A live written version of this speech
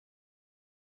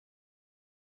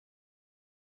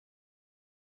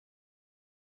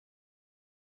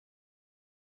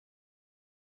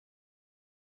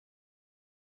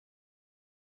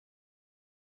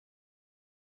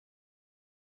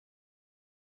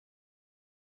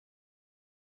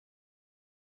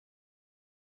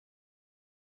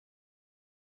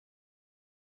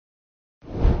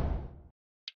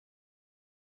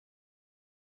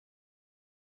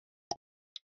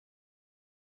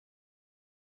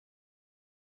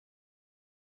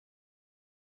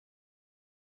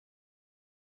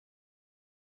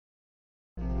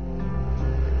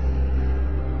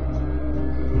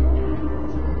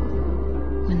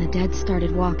dead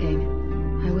started walking,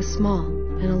 I was small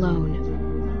and alone.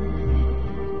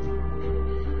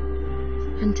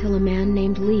 Until a man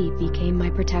named Lee became my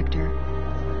protector.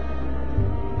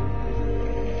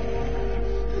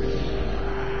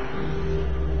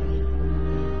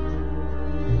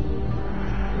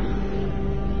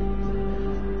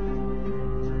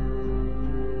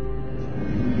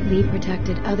 Lee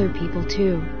protected other people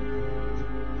too,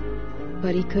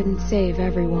 but he couldn't save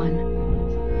everyone.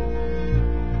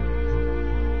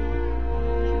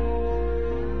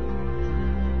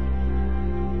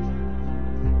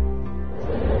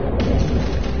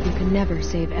 You can never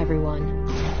save everyone.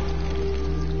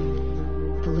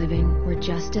 The living were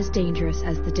just as dangerous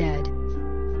as the dead.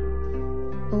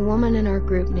 A woman in our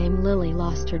group named Lily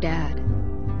lost her dad,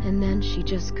 and then she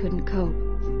just couldn't cope.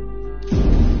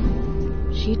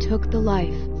 She took the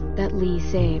life that Lee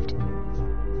saved.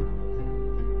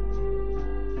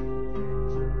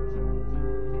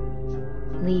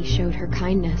 Lee showed her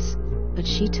kindness, but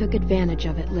she took advantage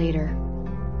of it later.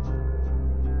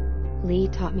 Lee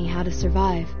taught me how to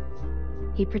survive.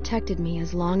 He protected me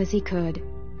as long as he could,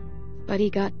 but he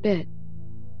got bit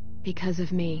because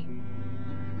of me.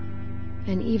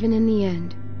 And even in the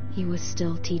end, he was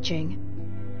still teaching.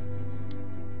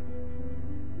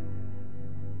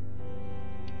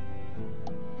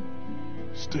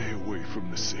 Stay away from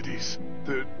the cities.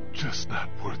 They're just not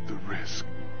worth the risk.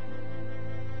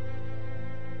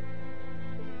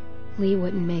 Lee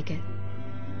wouldn't make it.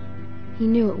 He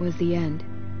knew it was the end.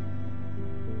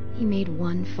 He made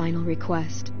one final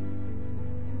request.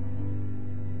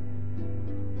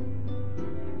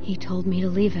 He told me to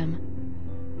leave him.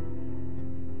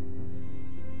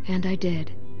 And I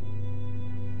did.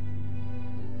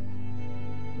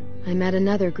 I met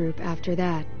another group after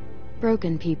that.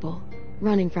 Broken people,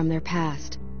 running from their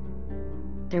past.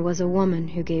 There was a woman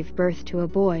who gave birth to a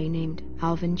boy named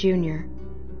Alvin Jr.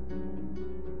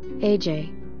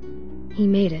 AJ. He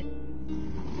made it.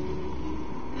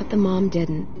 But the mom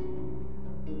didn't.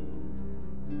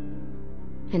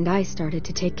 And I started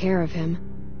to take care of him.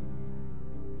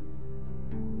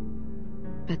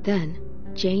 But then,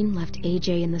 Jane left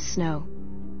AJ in the snow.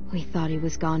 We thought he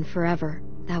was gone forever.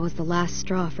 That was the last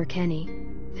straw for Kenny.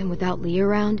 And without Lee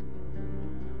around,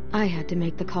 I had to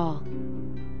make the call.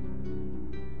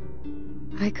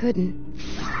 I couldn't.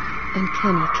 And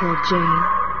Kenny killed Jane.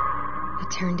 It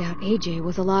turned out AJ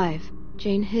was alive.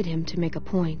 Jane hid him to make a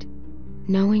point.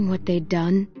 Knowing what they'd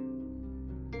done,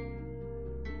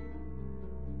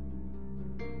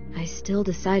 I still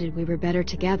decided we were better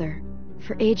together,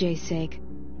 for AJ's sake,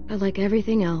 but like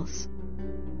everything else,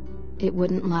 it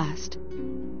wouldn't last.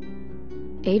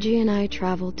 AJ and I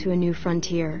traveled to a new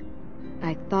frontier.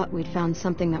 I thought we'd found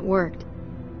something that worked,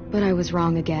 but I was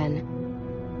wrong again.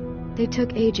 They took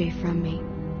AJ from me,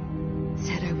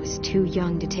 said I was too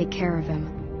young to take care of him.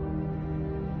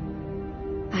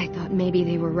 I thought maybe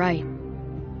they were right.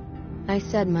 I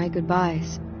said my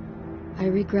goodbyes. I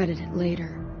regretted it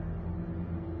later.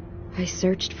 I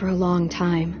searched for a long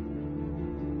time.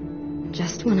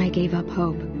 Just when I gave up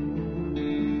hope,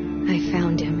 I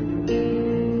found him.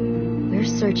 We're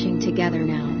searching together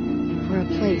now for a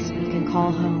place we can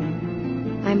call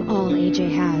home. I'm all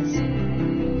AJ has.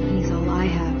 He's all I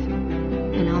have,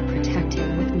 and I'll protect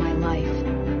him with my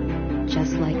life,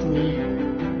 just like Lee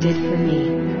did for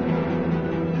me.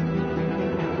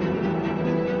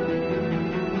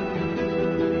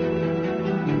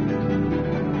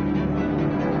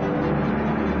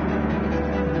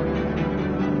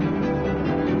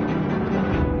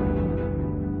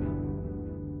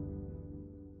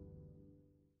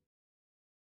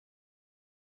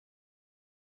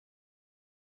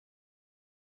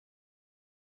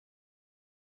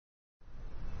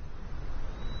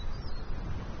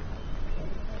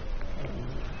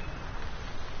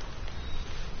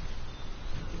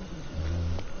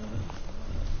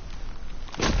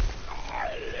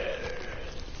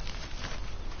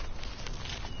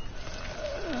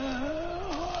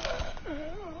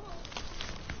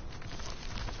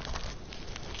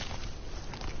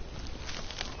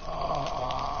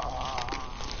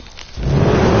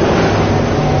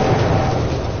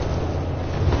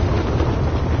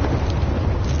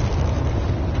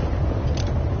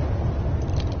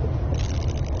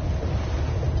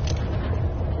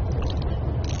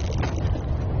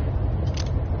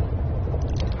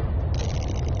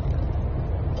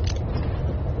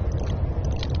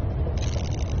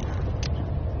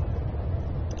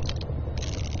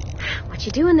 What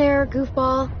you doing there,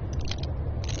 goofball?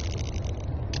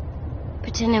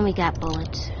 Pretending we got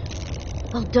bullets.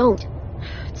 Well, don't.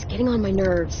 It's getting on my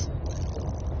nerves.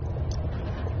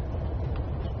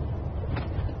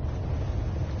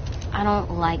 I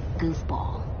don't like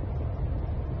goofball.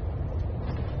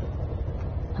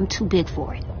 I'm too big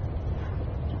for it.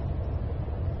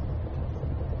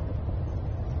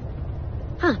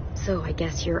 Huh, so I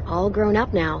guess you're all grown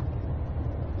up now.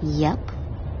 Yep.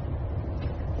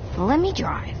 Well, let me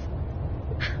drive.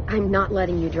 I'm not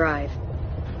letting you drive.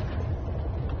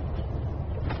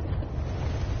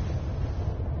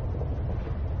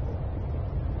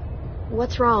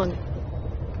 What's wrong?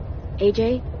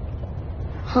 AJ?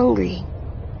 Hungry.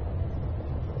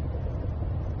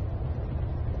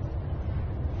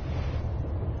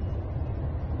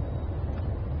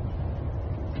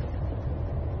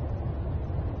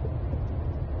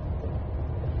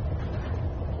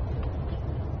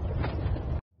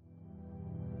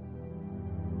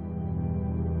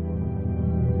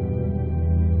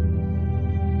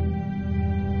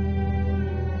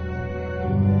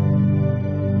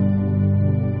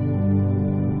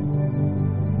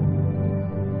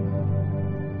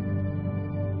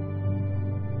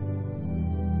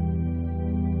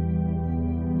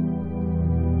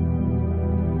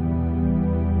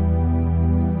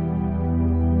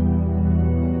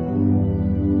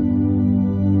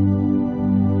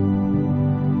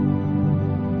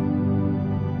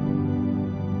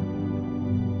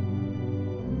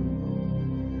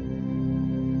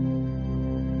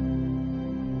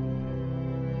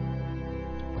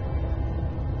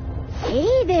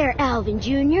 Hey there, Alvin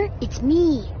Jr. It's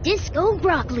me, Disco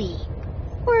Broccoli.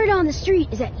 Word on the street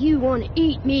is that you want to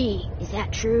eat me. Is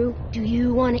that true? Do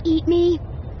you want to eat me?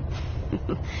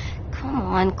 Come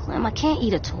on, Clem. I can't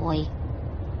eat a toy.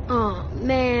 Aw,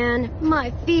 man,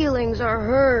 my feelings are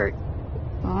hurt.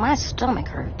 Well, my stomach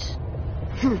hurts.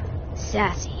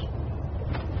 Sassy.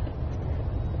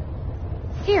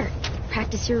 Here,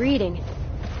 practice your reading.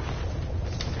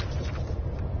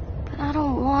 But I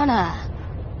don't wanna.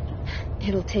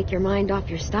 It'll take your mind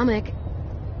off your stomach.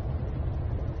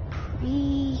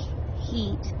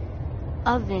 Preheat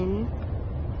oven.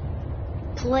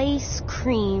 Place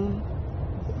cream,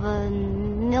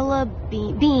 vanilla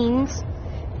beans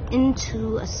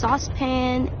into a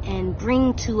saucepan and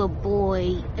bring to a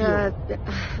boil.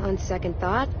 On second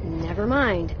thought, never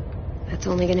mind. That's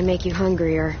only gonna make you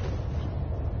hungrier.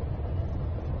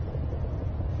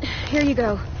 Here you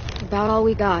go. About all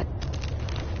we got.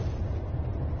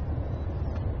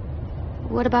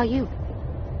 What about you?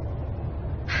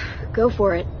 Go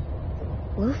for it.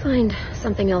 We'll find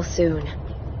something else soon.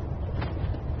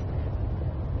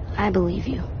 I believe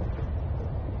you.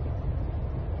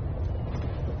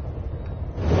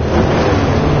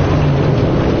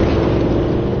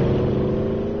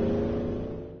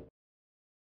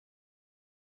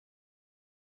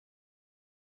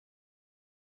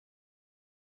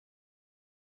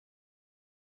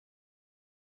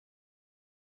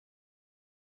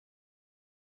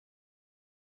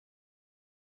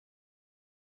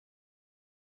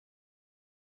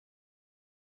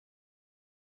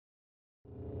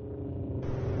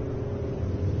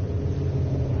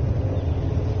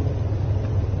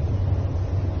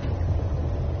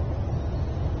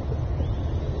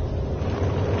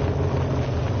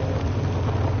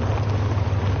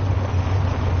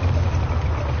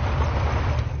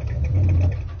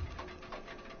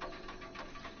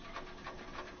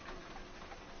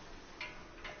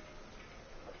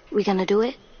 We gonna do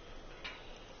it?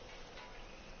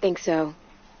 Think so.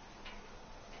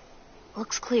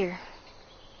 Looks clear.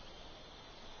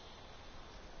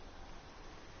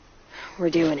 We're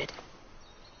doing it.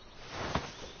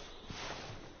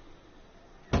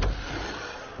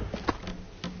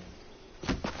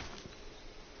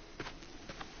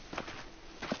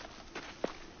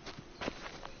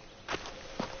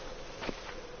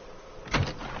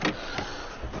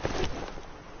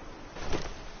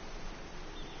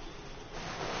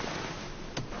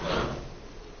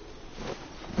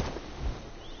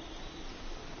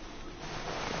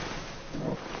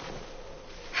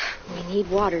 We need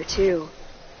water, too.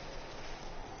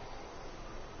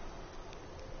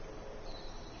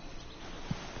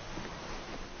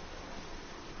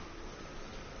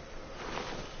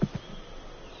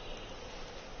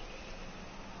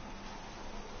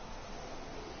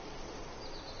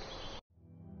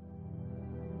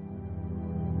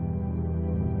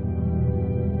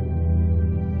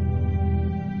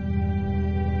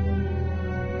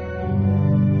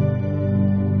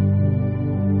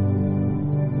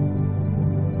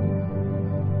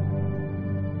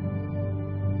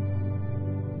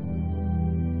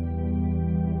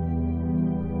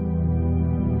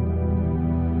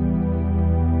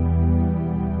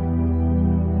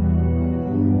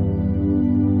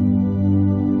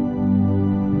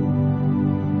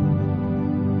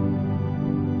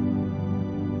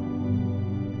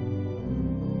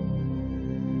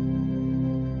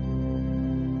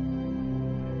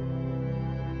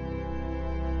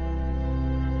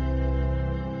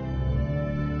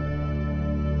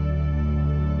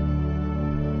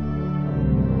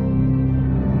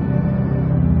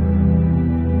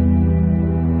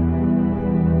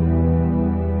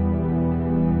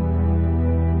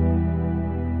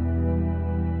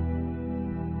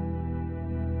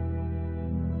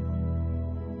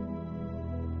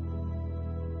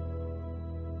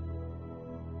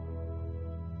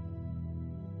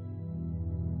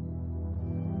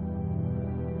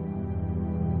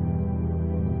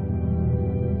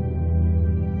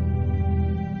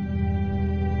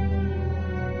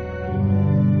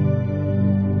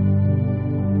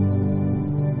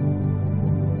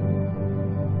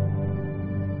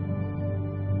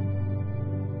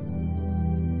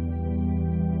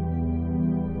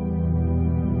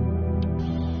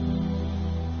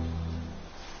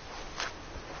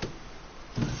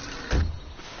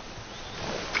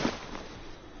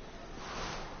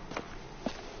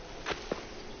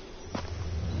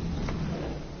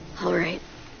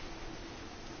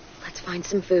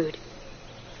 some food.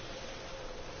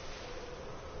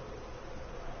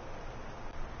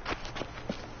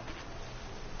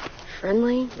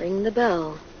 Friendly, ring the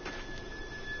bell.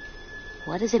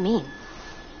 What does it mean?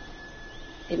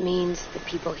 It means the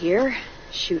people here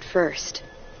shoot first.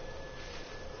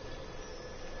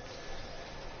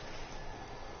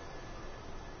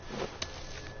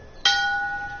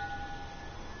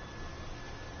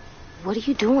 What are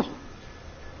you doing?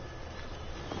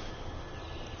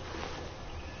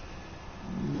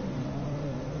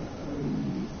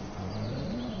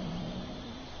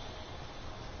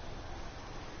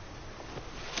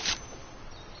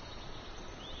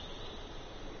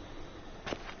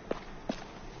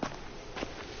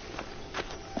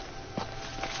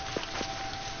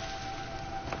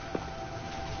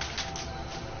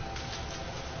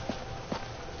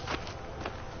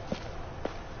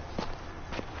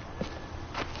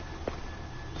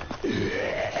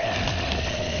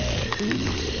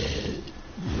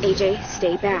 AJ,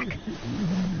 stay back.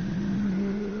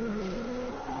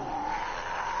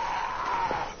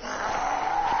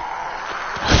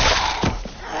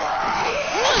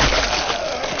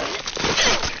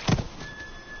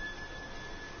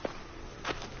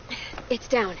 It's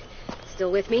down.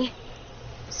 Still with me?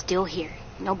 Still here.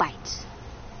 No bites.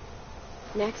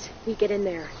 Next, we get in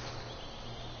there.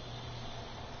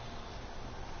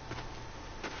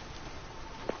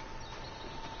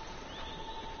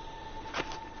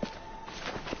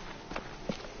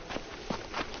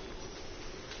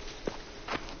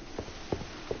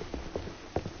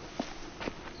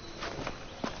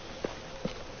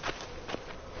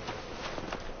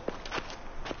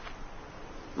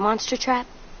 Monster trap?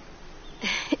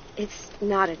 It's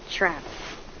not a trap.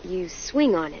 You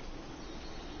swing on it.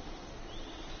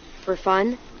 For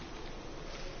fun.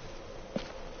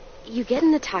 You get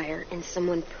in the tire and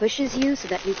someone pushes you so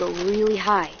that you go really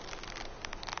high.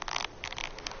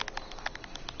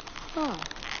 Oh,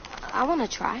 I want to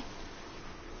try.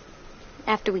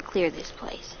 After we clear this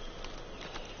place.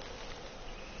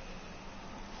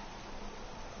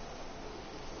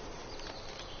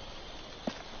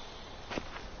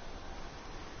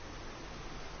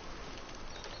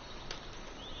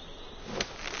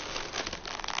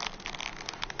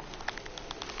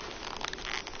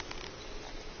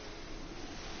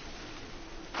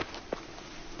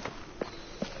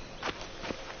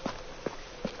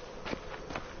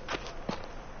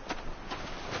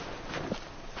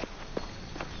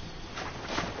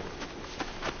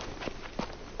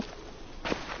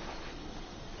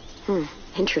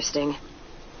 Interesting.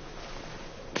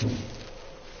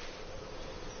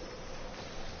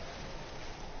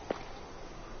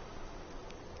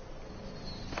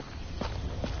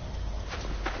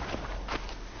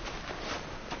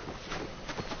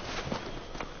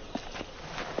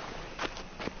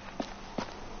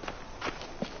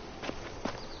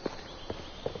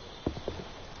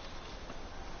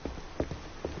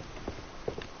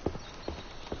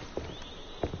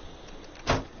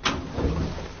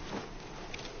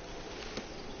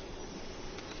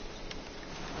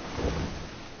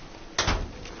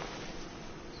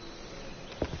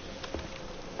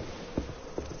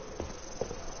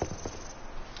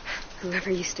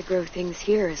 Whoever used to grow things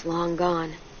here is long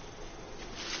gone.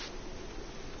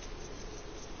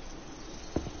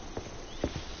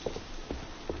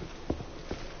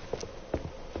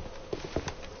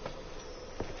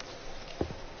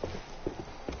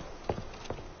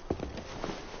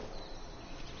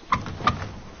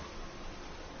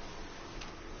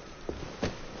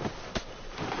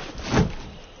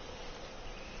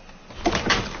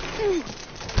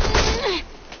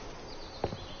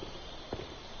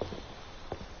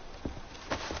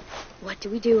 What do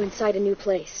we do inside a new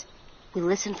place? We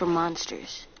listen for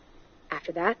monsters.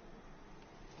 After that?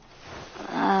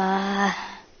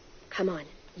 Come on,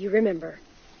 you remember.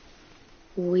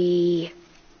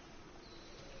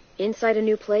 Inside a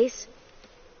new place,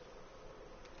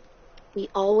 we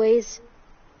always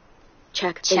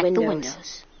check the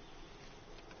windows.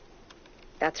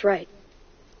 That's right.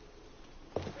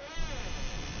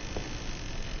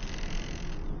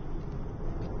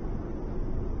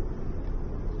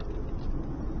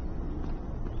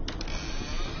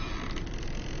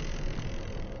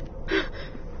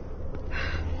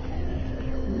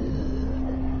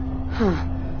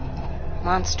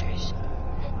 Monsters.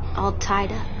 All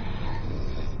tied up.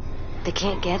 They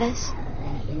can't get us?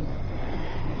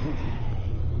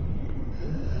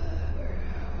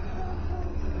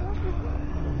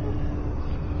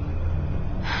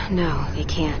 No, they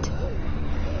can't.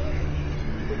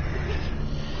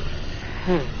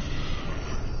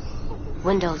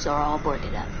 Windows are all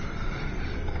boarded up.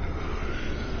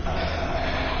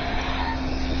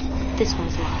 This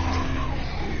one's locked.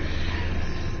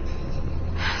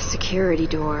 Security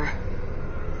door.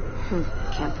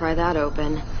 Can't pry that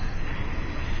open.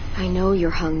 I know you're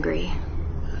hungry.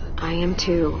 I am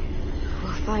too.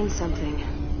 We'll find something.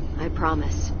 I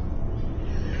promise.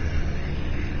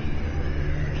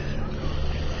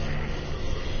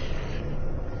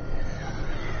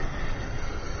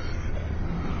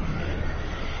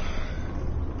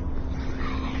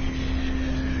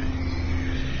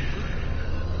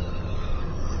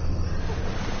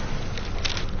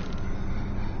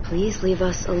 Please leave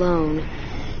us alone.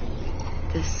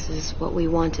 This is what we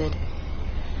wanted.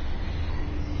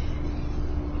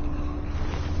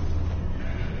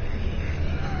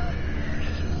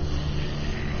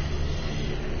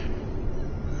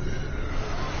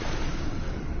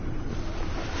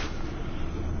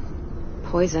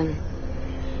 Poison.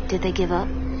 Did they give up?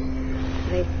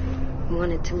 They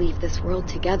wanted to leave this world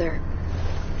together,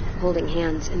 holding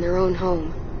hands in their own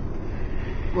home.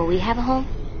 Will we have a home?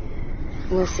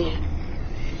 We'll see.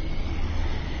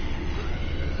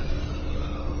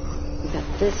 Bet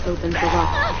this opens the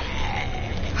lock.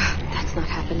 That's not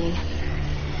happening.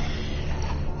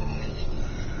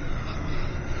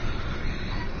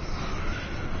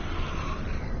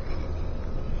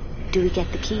 Do we get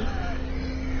the key?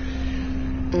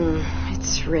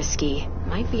 It's risky.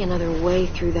 Might be another way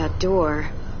through that door.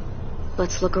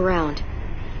 Let's look around.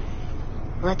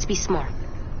 Let's be smart.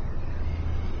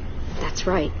 That's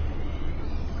right.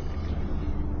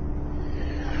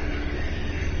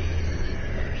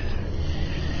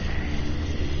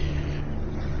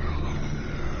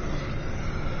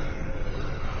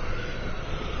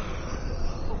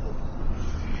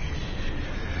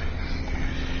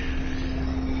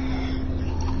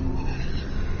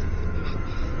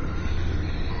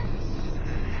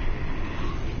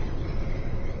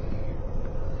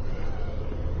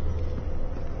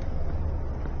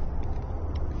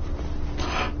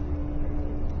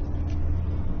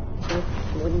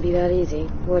 Wouldn't be that easy,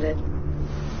 would it?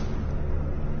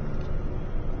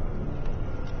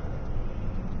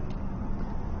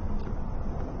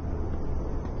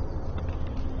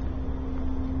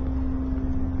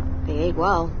 They ate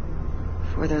well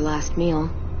for their last meal.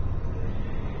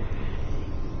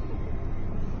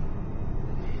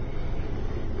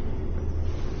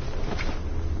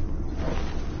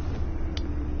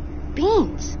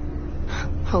 Beans.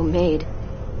 Homemade.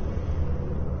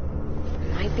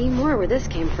 Might be more where this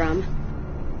came from.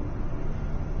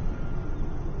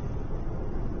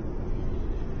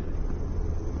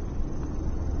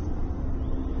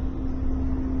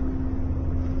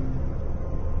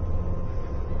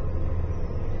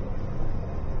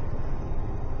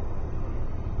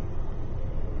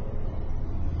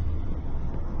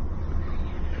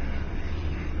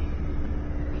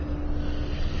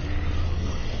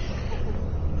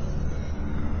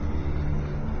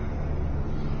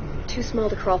 Too small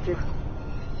to crawl through.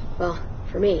 Well,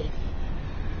 for me.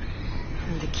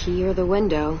 And the key or the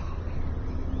window.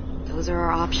 Those are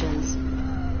our options.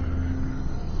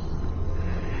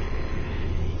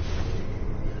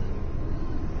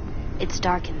 It's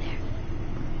dark in there.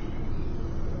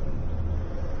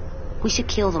 We should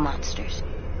kill the monsters.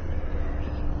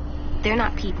 They're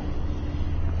not people.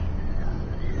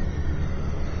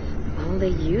 Well, they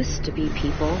used to be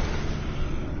people.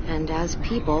 And as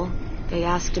people, they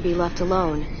asked to be left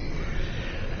alone.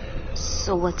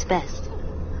 So what's best?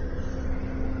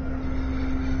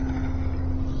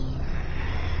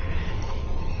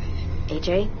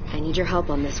 AJ, I need your help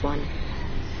on this one.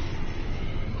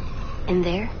 In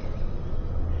there?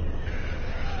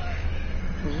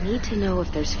 We need to know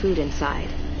if there's food inside.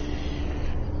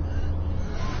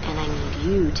 And I need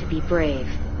you to be brave.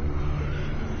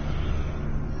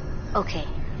 Okay,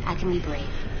 I can be brave.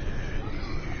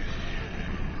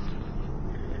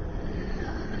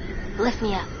 Lift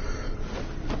me up.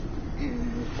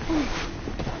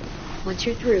 Once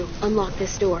you're through, unlock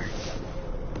this door.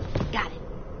 Got it.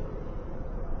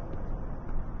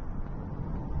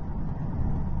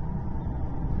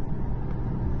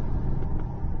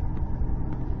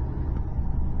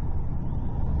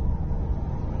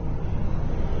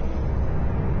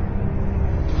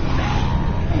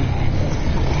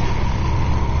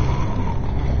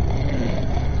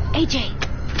 AJ!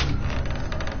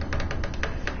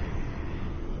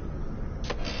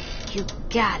 You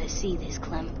gotta see this,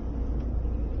 Clem.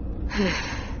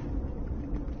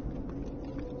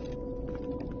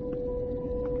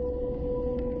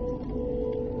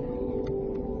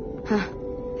 Huh.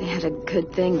 They had a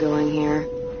good thing going here.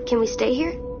 Can we stay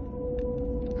here?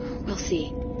 We'll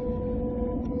see.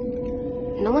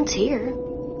 No one's here.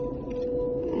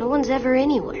 No one's ever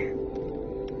anywhere.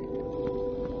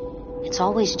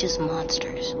 always just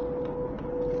monsters.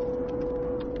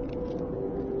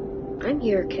 I'm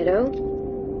here, kiddo.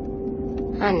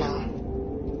 I know.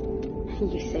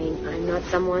 You saying I'm not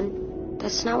someone?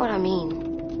 That's not what I mean.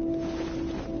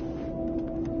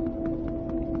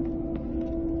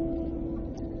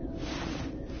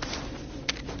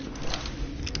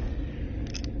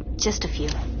 Just a few.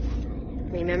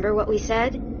 Remember what we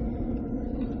said?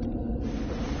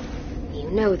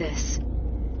 You know this.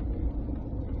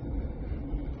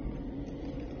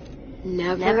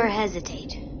 Never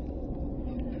hesitate.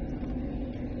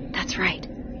 That's right.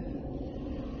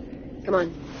 Come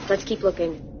on, let's keep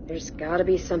looking. There's gotta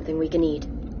be something we can eat.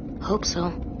 Hope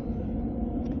so.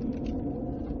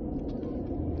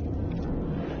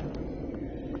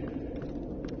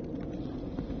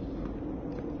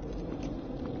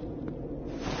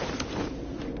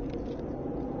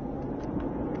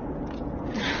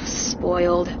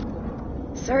 Spoiled.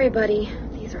 Sorry, buddy.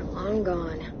 These are long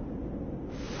gone.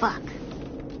 Fuck.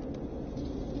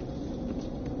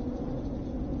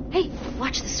 Hey,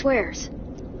 watch the swears.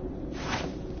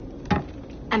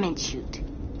 I meant shoot.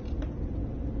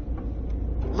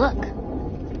 Look.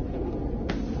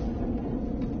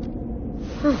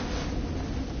 Huh.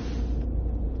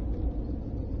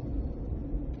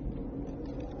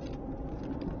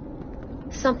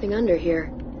 Something under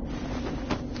here.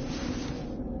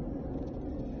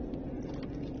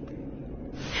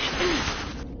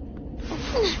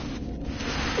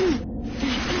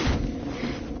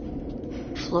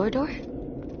 Floor door?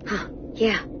 Huh,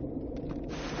 yeah.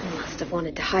 I must have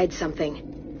wanted to hide something.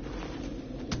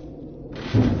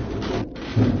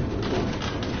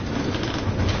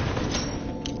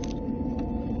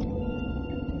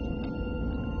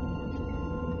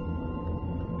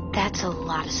 That's a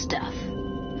lot of stuff.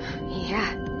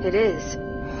 Yeah, it is.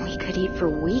 We could eat for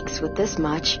weeks with this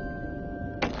much.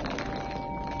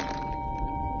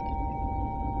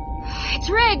 It's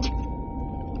rigged!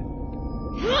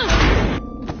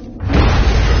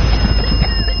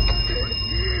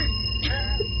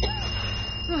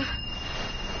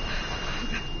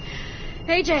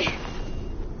 AJ!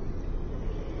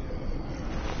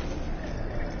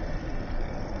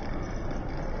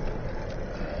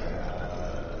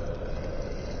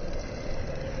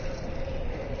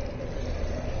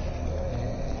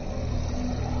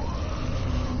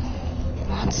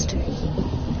 Monster.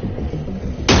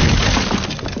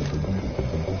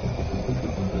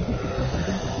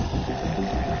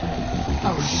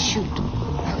 Oh, shoot.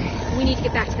 Okay, we need to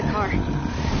get back to the car.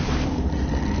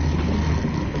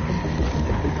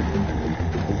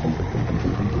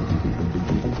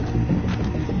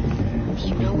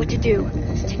 You know what to do.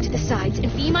 Stick to the sides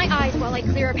and be my eyes while I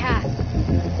clear a path.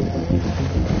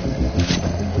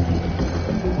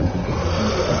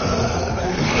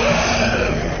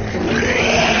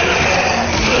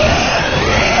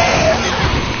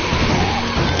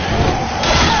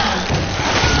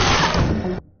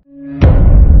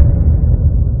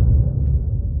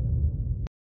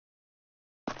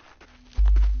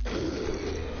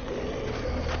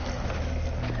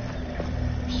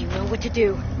 You know what to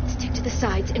do. Stick to the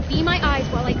sides and be my eyes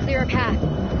while I clear a path.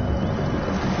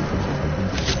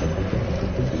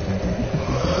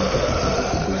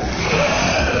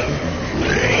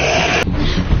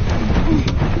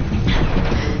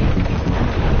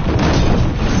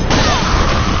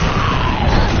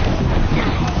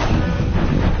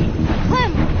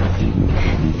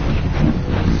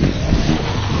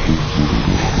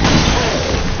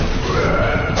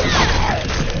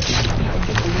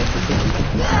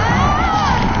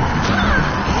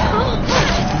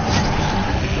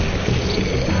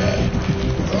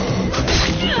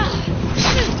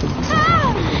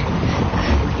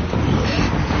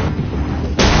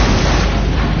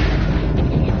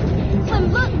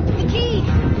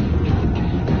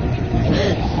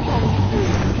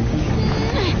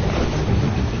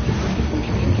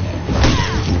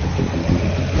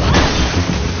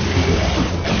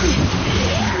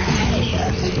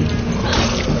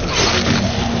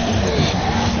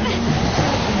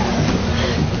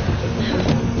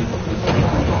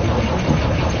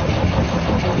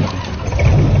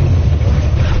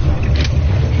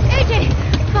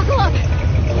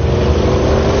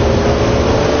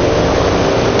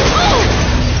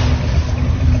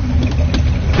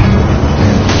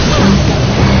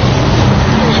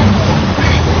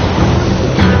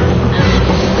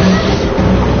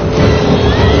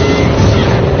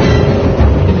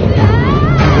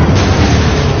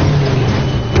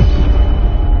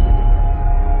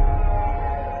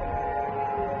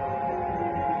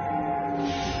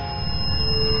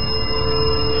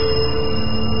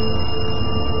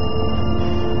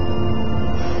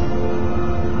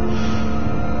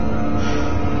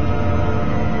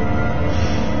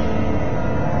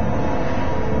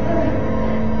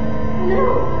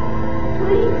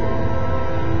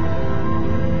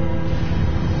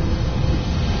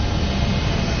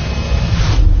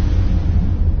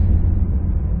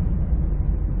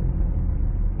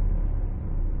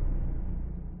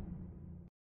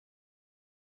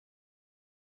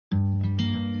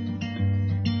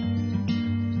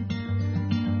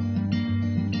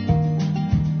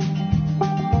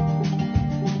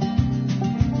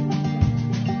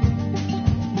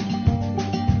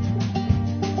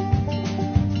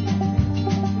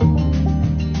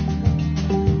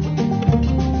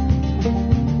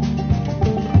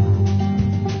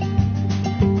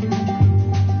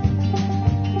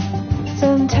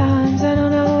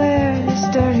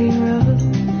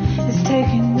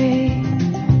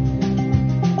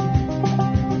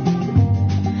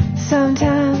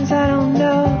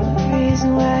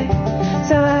 die.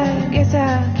 So I guess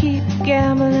I'll keep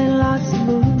gambling, lots of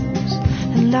moves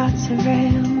and lots of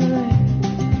rambling.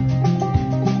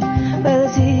 Well,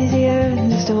 it's easier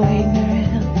just to waiting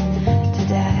around to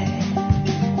die.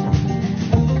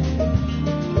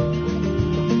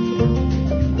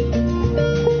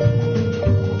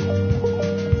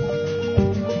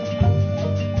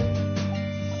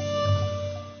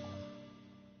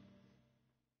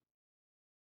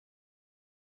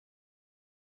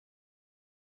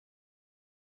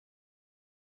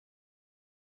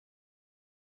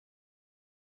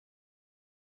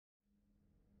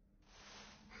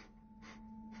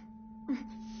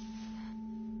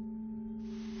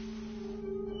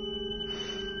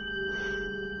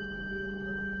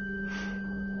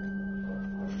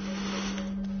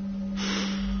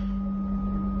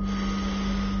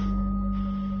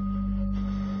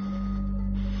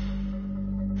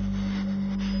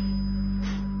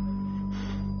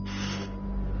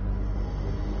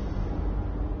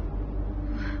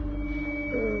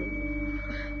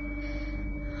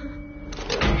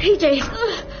 PJ.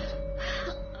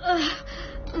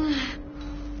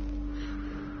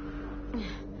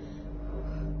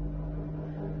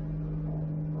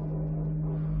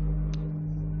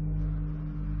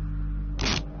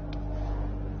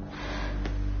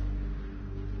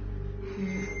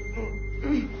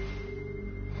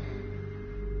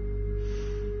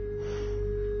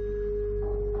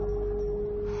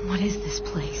 What is this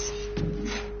place?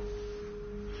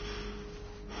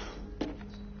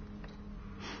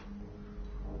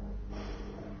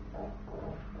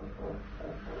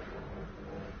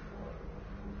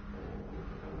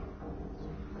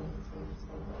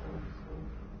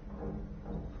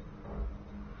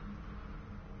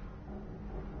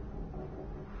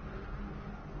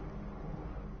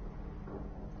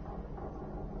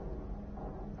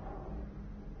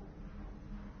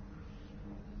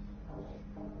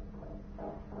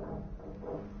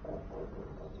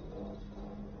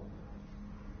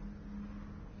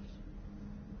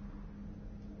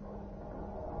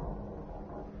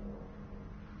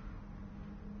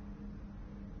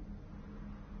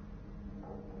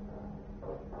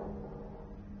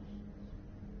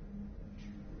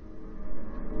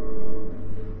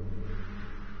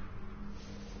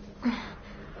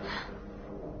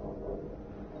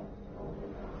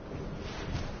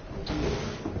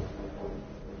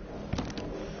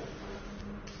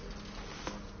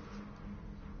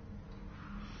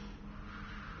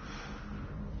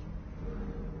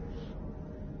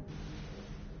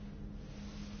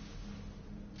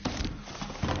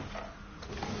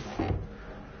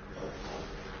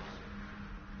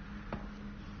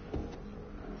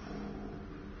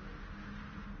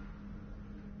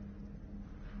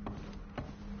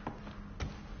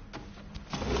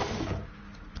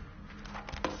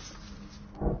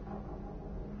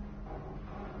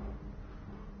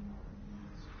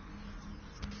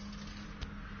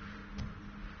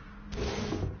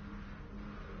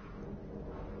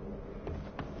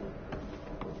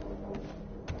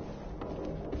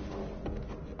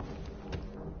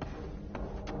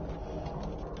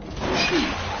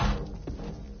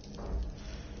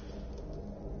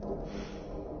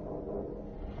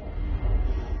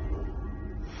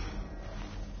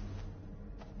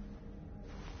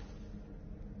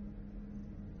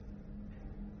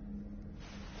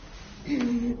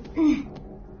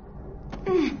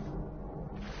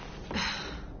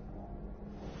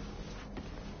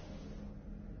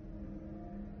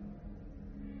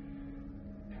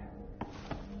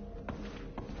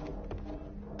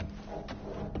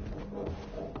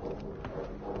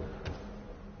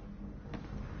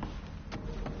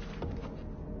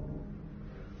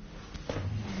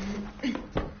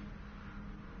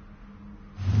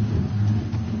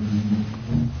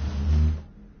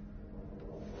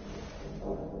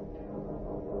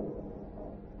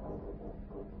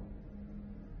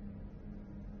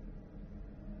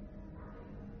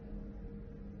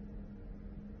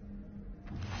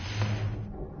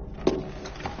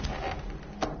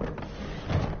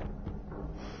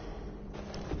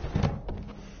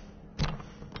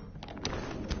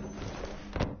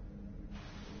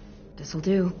 This'll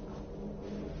do.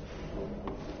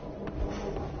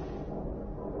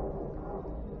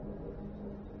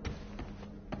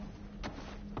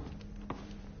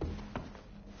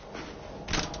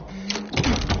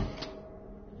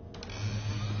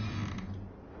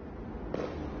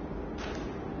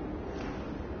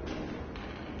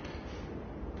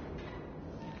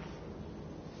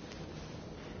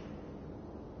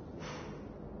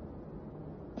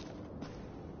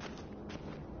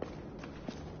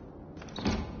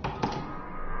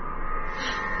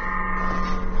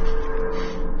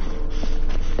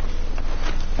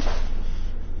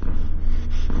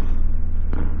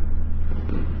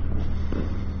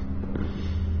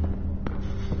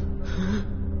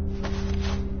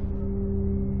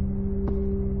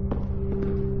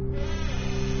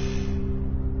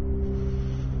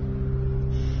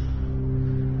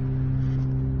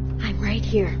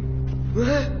 Here.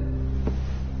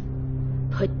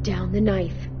 Put down the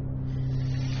knife.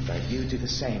 But you do the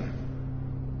same.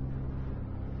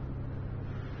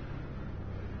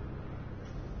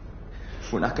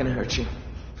 We're not gonna hurt you.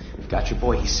 We've got your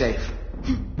boy, he's safe.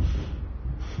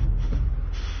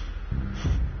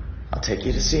 I'll take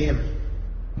you to see him.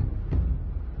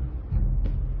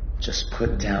 Just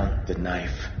put down the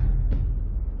knife.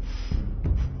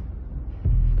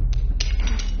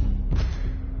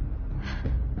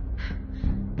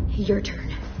 Your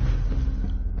turn.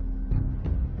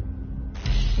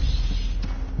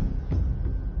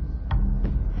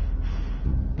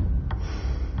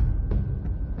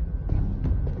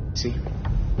 See?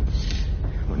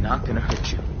 We're not gonna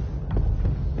hurt you.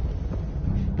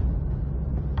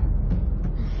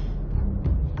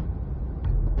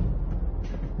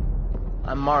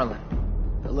 I'm Marlon.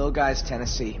 The little guy's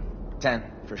Tennessee. 10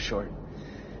 for short.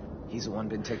 He's the one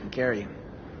been taking care of you.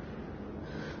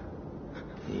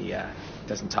 He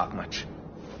doesn't talk much.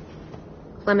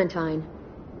 Clementine.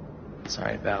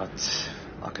 Sorry about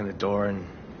locking the door and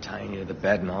tying you to the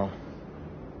bed and all.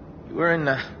 You were in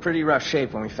pretty rough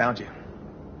shape when we found you.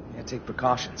 You had to take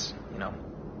precautions, you know,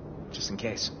 just in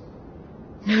case.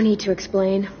 No need to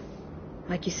explain.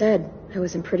 Like you said, I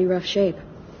was in pretty rough shape.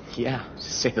 Yeah, to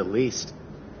say the least.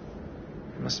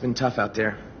 It must have been tough out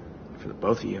there for the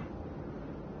both of you.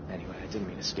 Anyway, I didn't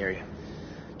mean to scare you.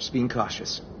 Just being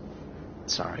cautious.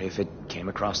 Sorry if it came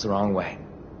across the wrong way.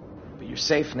 But you're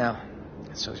safe now,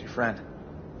 and so's your friend.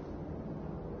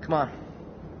 Come on,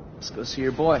 let's go see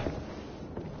your boy.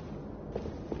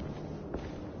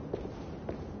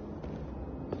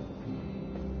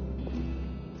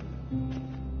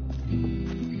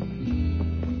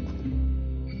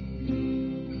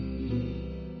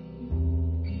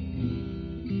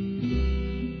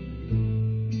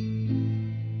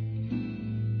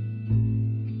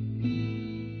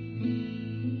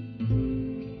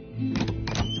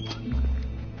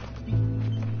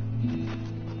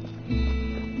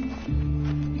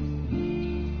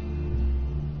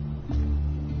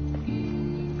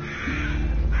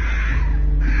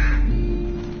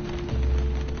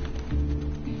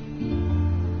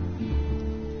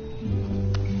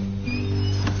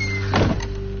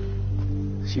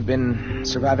 You've been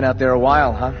surviving out there a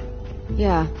while, huh?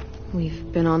 Yeah,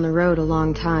 we've been on the road a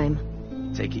long time.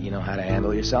 Take it you know how to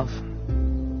handle yourself?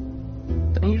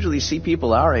 Don't usually see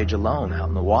people our age alone out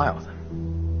in the wild.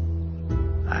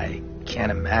 I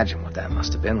can't imagine what that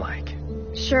must have been like.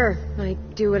 Sure, I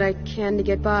do what I can to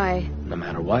get by. No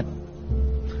matter what.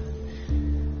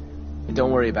 But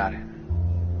don't worry about it.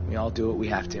 We all do what we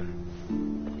have to.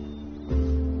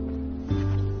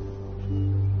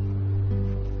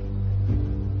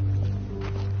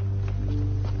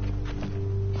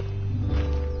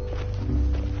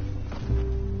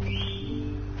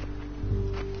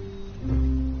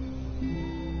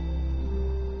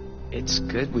 It's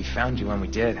good we found you when we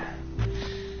did.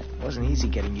 It wasn't easy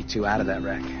getting you two out of that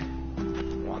wreck.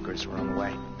 Walkers were on the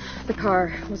way. The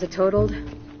car, was it totaled?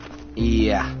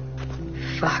 Yeah.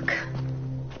 Fuck.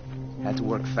 Had to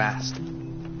work fast.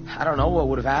 I don't know what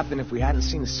would have happened if we hadn't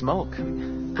seen the smoke.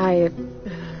 I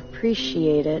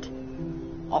appreciate it.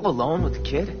 All alone with the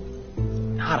kid?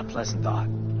 Not a pleasant thought.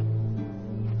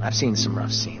 I've seen some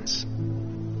rough scenes.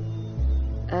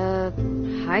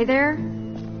 Hi there?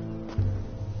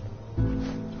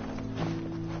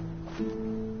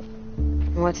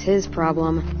 What's his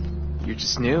problem? You're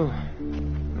just new. I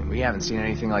mean, we haven't seen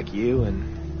anything like you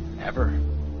in ever.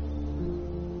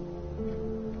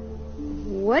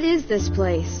 What is this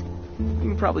place? You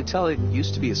can probably tell it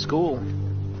used to be a school.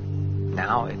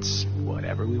 Now it's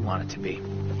whatever we want it to be.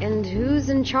 And who's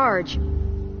in charge?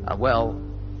 Well,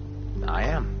 I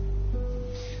am.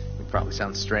 It probably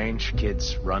sounds strange,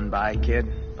 kids run by kid,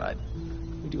 but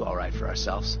we do all right for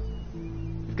ourselves.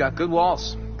 We've got good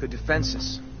walls, good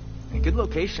defenses. A good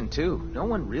location, too. No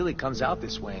one really comes out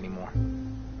this way anymore.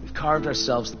 We've carved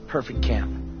ourselves the perfect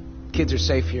camp. Kids are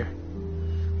safe here.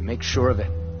 We make sure of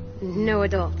it. No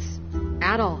adults.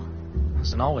 At all. It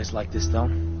wasn't always like this, though.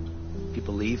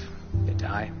 People leave. They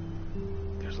die.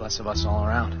 There's less of us all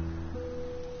around.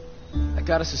 I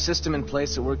got us a system in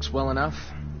place that works well enough.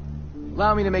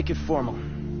 Allow me to make it formal.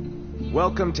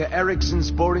 Welcome to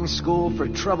Erickson's boarding school for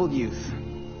troubled youth.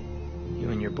 You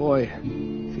and your boy...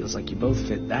 feels like you both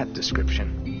fit that description.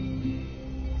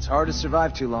 It's hard to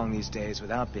survive too long these days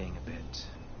without being a bit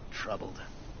troubled.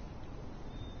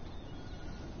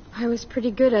 I was pretty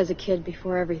good as a kid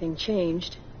before everything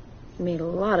changed. Made a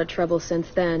lot of trouble since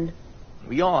then.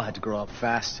 We all had to grow up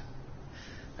fast.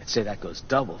 I'd say that goes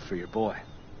double for your boy.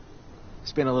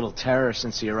 There's been a little terror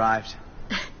since he arrived.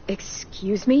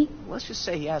 Excuse me? Let's just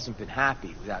say he hasn't been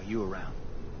happy without you around.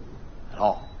 At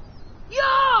all. Yo!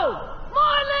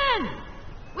 Marlin!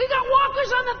 We got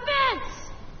walkers on the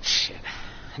fence! Shit.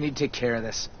 I need to take care of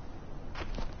this.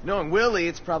 Knowing Willie,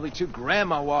 it's probably 2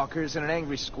 grandma walkers and an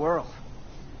angry squirrel.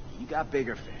 You got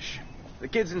bigger fish. The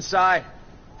kid's inside.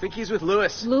 Think he's with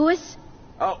Lewis. Lewis?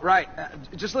 Oh, right.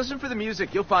 Just listen for the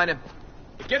music. You'll find him.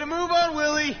 Get a move on,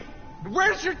 Willie!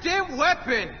 Where's your damn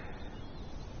weapon?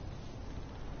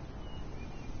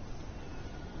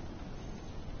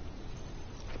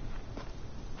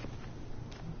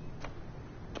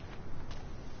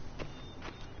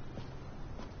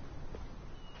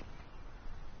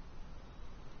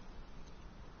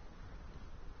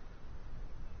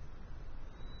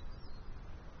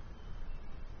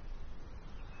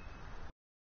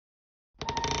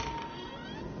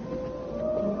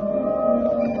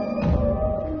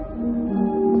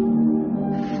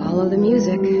 Follow the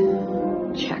music.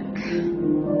 Check.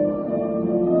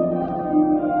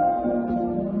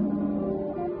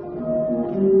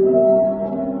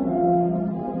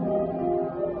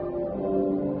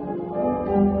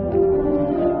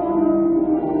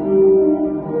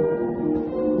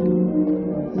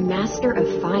 Master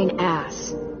of Fine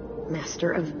Ass.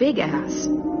 Master of Big Ass.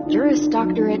 Juris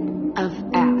Doctorate of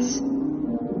Ass.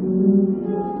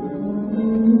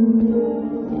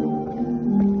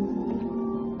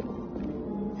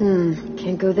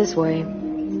 Can't go this way.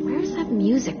 Where's that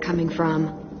music coming from?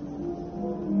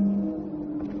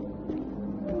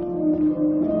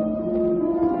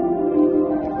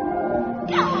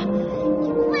 Ah,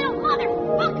 you little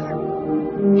motherfucker!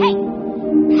 Hey!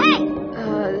 Hey!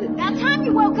 About time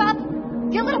you woke up!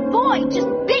 Your little boy just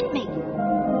bit me!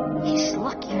 He's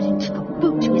lucky I didn't took a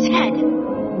boot to his head.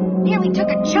 Nearly took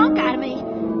a chunk out of me.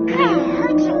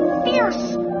 Hurts so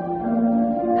fierce!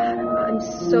 I'm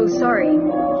so sorry.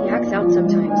 He acts out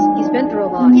sometimes. He's been through a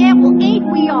lot. Yeah, well,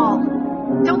 ain't we all?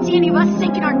 Don't see any of us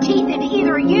sinking our teeth into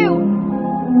either of you.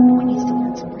 Boy needs to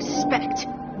learn some respect.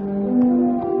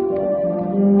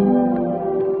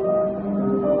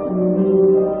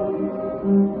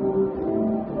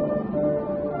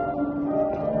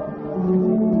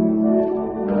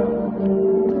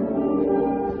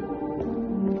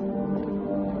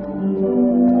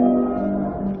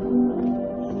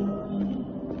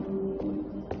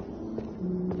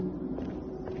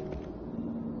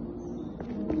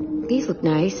 These look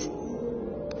nice.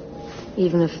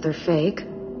 Even if they're fake.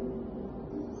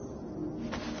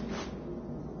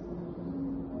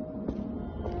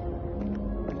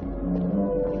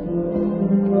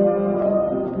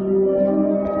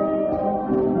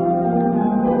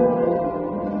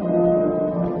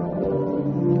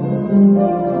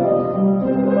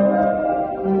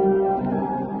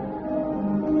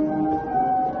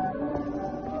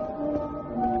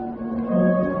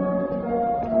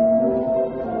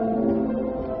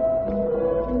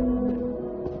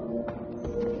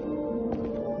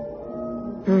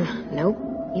 Nope.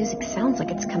 Music sounds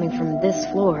like it's coming from this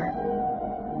floor.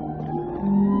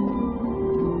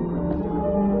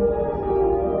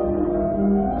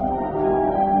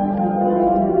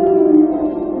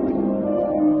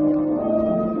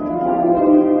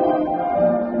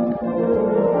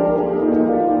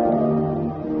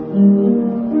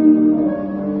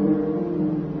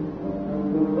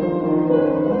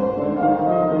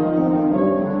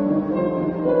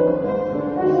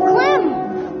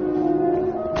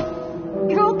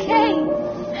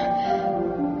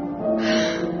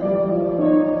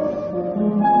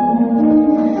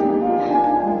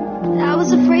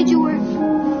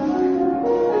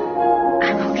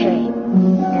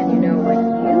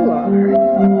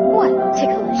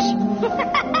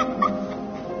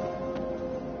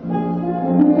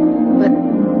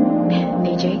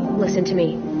 Listen to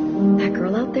me. That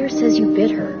girl out there says you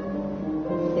bit her.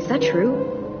 Is that true?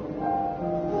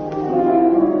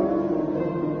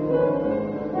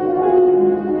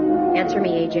 Answer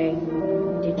me, AJ.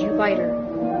 Did you bite her?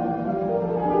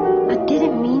 I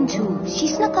didn't mean to. She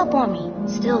snuck up on me.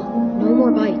 Still, no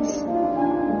more bites.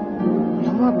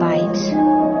 No more bites.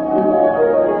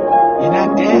 You're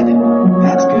not dead.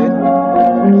 That's good.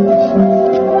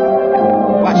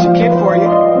 Watch the kid for you.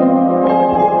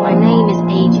 My name is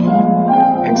AJ.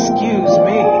 Excuse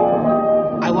me.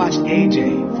 I watched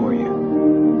AJ for you.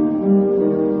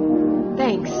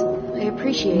 Thanks. I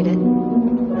appreciate it.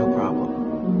 No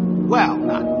problem. Well,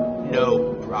 not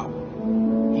no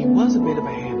problem. He was a bit of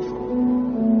a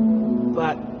handful.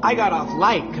 But I got off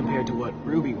light compared to what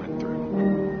Ruby went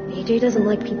through. AJ doesn't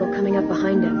like people coming up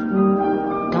behind him.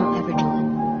 Don't ever do it.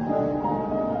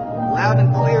 Loud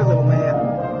and clear, little man.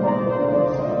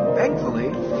 Thankfully,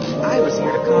 I was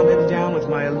here to calm him down with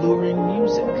my my alluring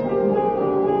music.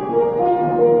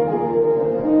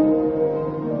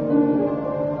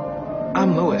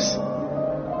 I'm Lewis.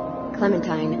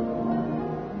 Clementine.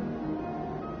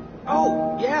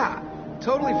 Oh, yeah.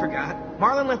 Totally forgot.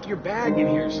 Marlon left your bag in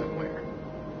here somewhere.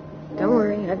 Don't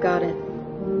worry, I've got it.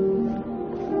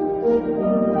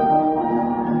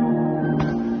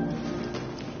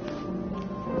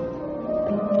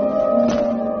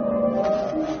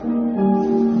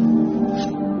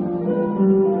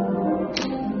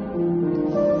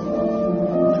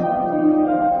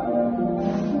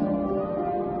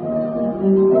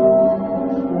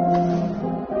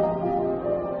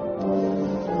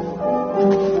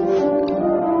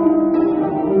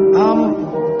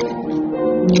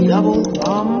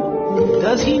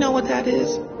 Does he know what that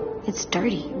is? It's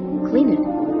dirty. Clean it.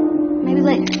 Maybe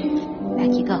later.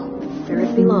 Back you go. Where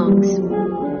it belongs.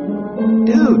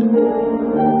 Dude,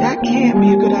 that can't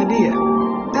be a good idea.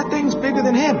 That thing's bigger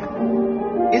than him.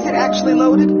 Is it actually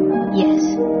loaded?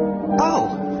 Yes. Oh,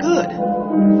 good.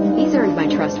 He's earned my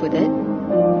trust with it.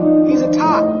 He's a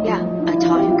top. Yeah, a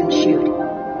tot who can shoot.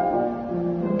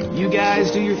 You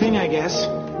guys do your thing, I guess.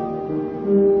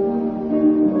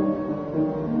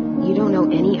 You don't know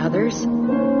any others?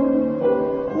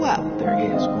 Well, there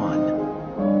is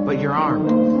one. But you're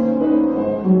armed.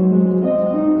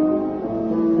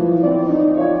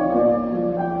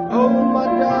 Oh, my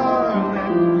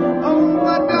darling. Oh,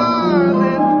 my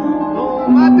darling. Oh,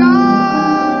 my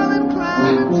darling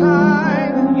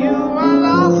Clementine. You are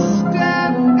lost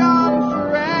and gone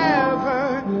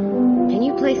forever. Can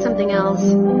you play something else?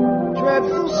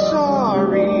 Dreadful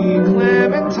sorry,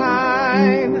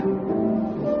 Clementine.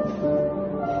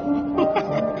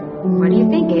 What do you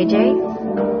think, AJ?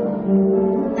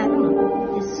 I don't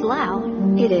know. It's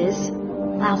loud. It is.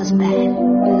 Loud is bad.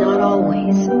 Not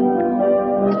always.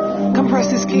 Come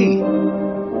press this key.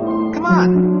 Come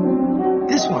on.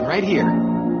 This one right here.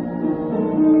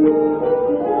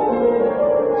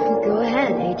 Go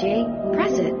ahead, AJ.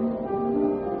 Press it.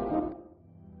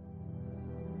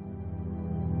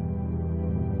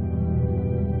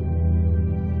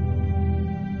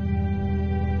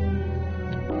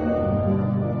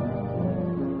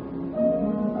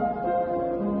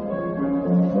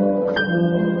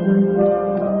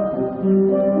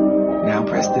 Now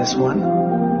press this one.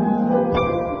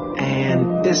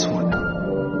 And this one.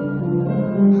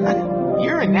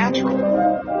 You're a natural.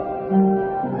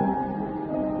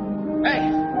 Hey!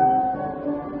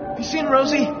 Have you seen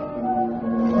Rosie?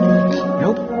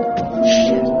 Nope.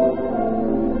 Shit.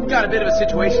 We got a bit of a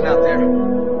situation out there.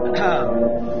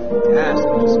 Yeah,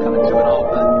 so just coming to it all,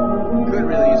 but could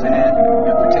really use a hand.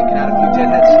 We're taking out a few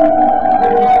deadheads.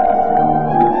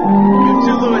 You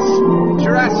too, Lewis. Get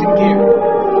your ass in gear.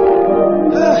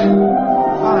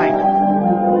 Fine.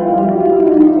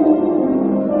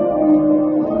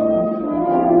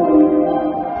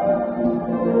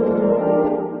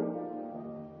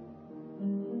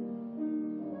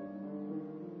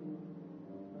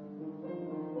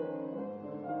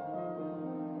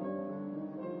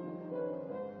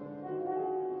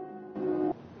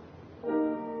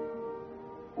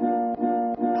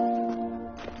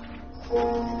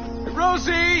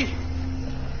 Rosie!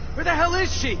 Where the hell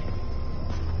is she?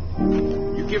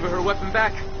 You give her weapon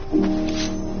back?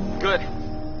 Good.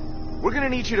 We're gonna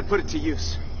need you to put it to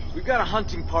use. We've got a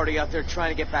hunting party out there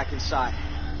trying to get back inside.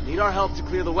 Need our help to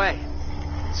clear the way.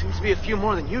 Seems to be a few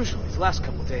more than usual these last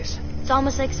couple days. It's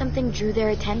almost like something drew their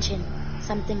attention.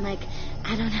 Something like,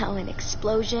 I don't know, an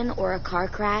explosion or a car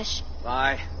crash.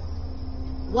 Bye.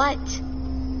 What?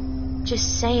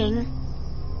 Just saying.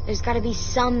 There's gotta be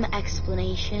some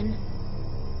explanation.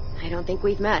 I don't think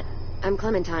we've met. I'm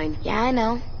Clementine. Yeah, I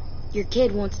know. Your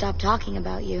kid won't stop talking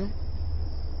about you.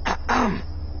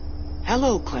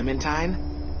 Hello, Clementine.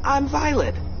 I'm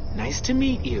Violet. Nice to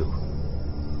meet you.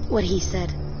 What he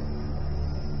said.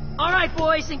 All right,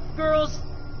 boys and girls.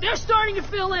 They're starting to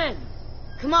fill in.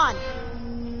 Come on.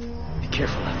 Be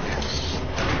careful out there.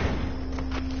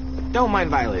 Don't mind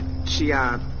Violet. She,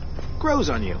 grows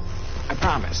on you. I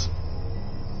promise.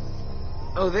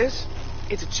 Oh, this?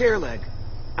 It's a chair leg.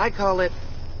 I call it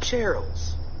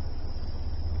Cheryl's.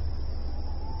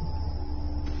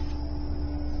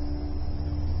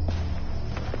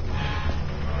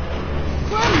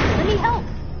 Clem, let me help.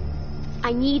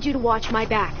 I need you to watch my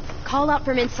back. Call out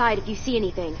from inside if you see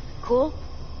anything. Cool?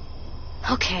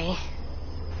 Okay.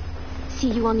 See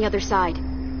you on the other side.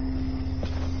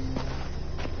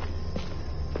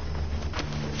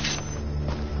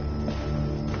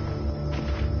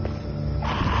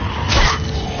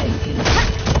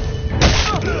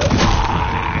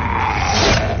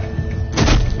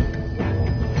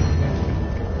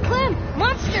 Clem,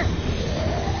 monster!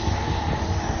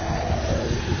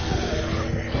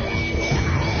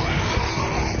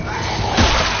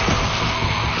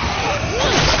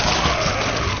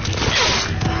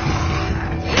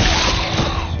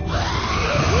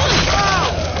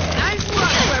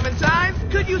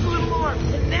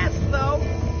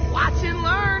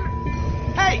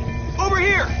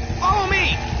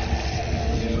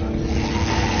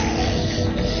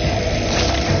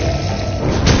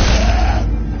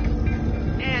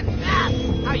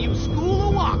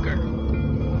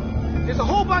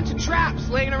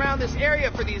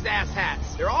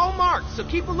 so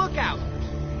keep a lookout.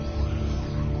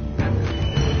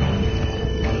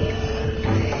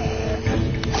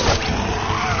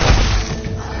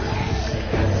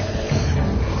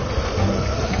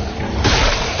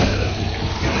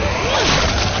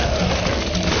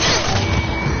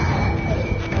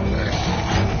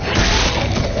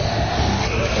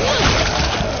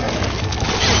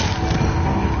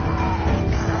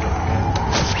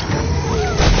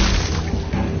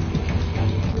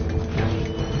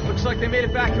 They made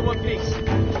it back in one piece.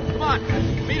 Come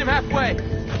on, meet him halfway.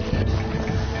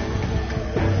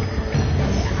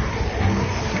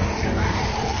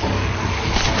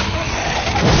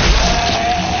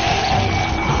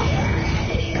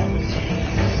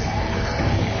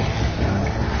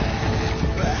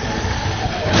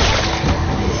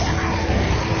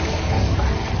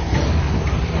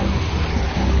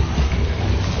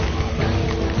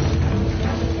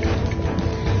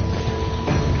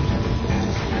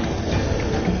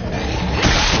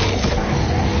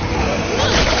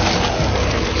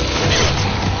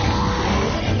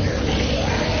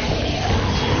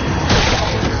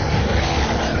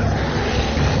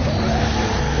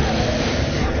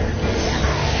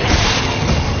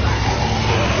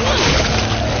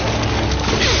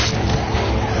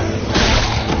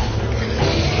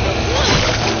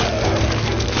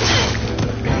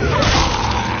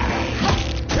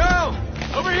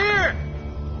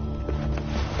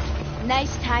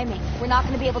 Nice timing. We're not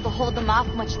going to be able to hold them off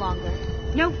much longer.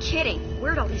 No kidding.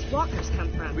 Where'd all these walkers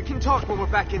come from? We can talk when we're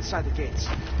back inside the gates.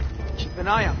 Keep an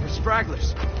eye out for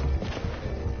stragglers.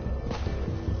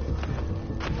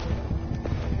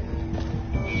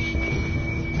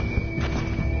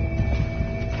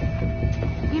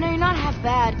 You know, you're not half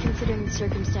bad considering the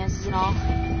circumstances and all.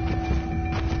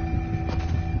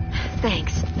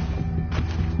 Thanks.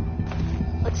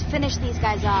 Let's finish these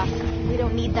guys off. We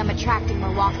don't need them attracting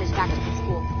more walkers back to the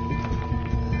school.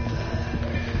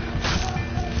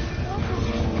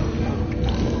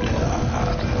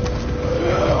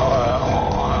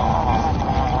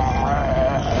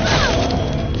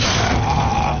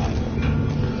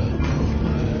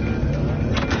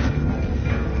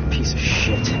 Piece of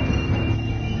shit.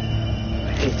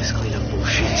 I hate this cleanup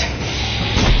bullshit.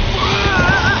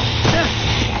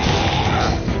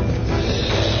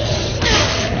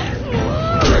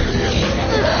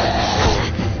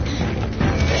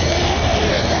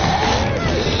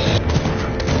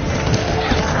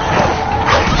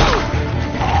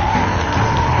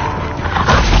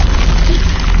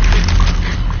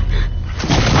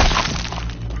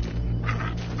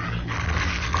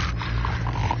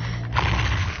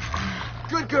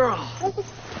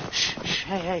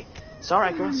 Hey, it's all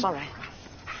right, girl, it's all right.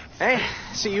 Hey,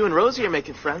 see you and Rosie are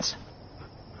making friends.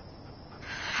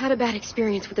 Had a bad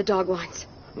experience with the dog once.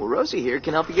 Well, Rosie here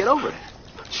can help you get over it.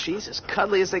 She's as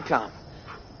cuddly as they come.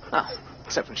 Oh,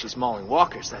 except when she's mauling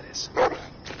walkers, that is.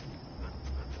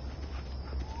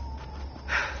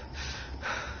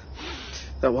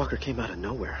 That walker came out of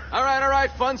nowhere. All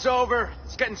right, fun's over.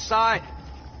 Let's get inside.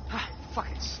 I'm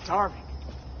fucking starving.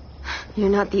 You're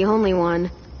not the only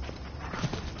one.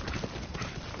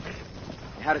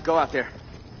 How'd it go out there?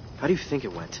 How do you think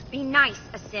it went? Be nice,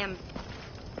 Asim.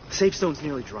 The safe zone's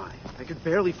nearly dry. I could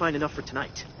barely find enough for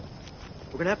tonight.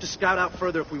 We're gonna have to scout out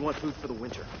further if we want food for the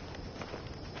winter.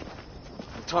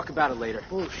 We'll talk about it later.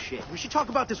 Bullshit. We should talk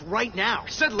about this right now. I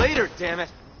said later, damn it.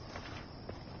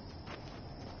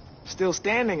 Still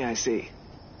standing, I see.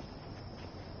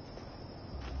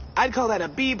 I'd call that a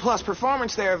B+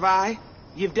 performance there, Vi.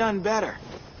 You've done better.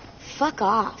 Fuck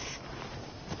off.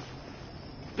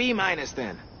 B-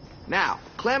 then. Now,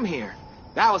 Clem here.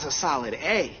 That was a solid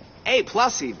A. A+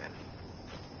 even.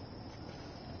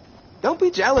 Don't be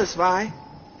jealous, Vi.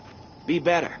 Be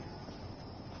better.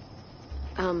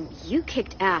 You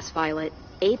kicked ass, Violet.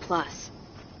 A+.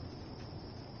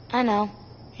 I know.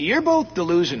 You're both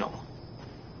delusional.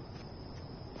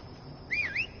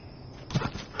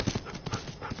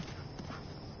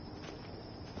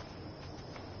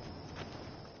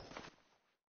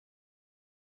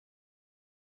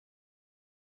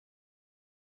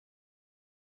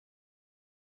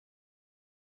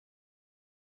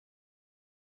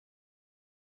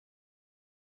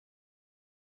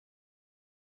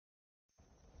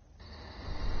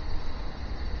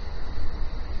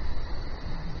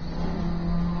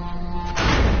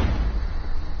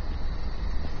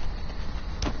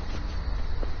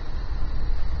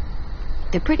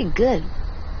 They're pretty good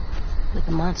with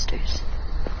the monsters.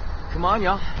 Come on,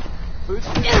 y'all. Food's...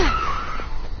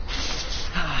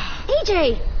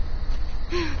 AJ!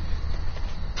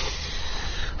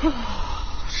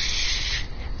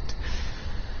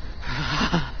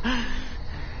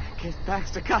 ¿Qué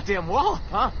Past a goddamn wall,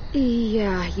 huh?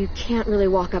 Yeah, you can't really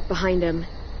walk up behind him.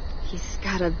 He's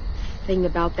got a thing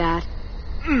about that.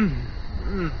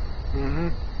 A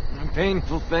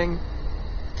painful thing.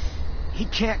 He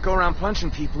can't go around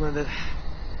punching people in the...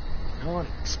 No one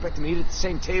expect him to eat at the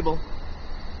same table.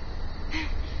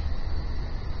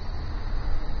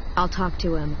 I'll talk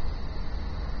to him.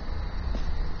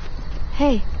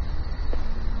 Hey.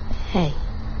 Hey,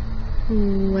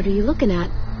 What are you looking at?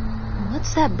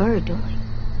 what's that bird doing?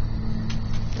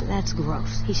 That's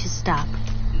gross. He should stop.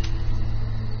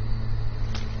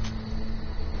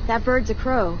 That bird's a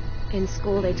crow. In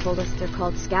school, they told us they're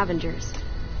called scavengers.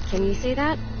 Can you say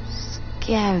that?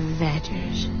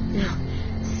 Scavengers. No,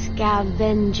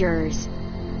 scavengers.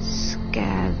 Scavengers.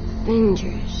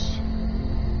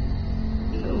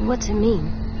 What's it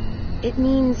mean? It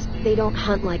means they don't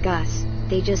hunt like us.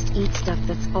 They just eat stuff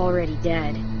that's already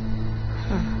dead.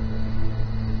 Huh.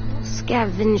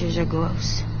 Scavengers are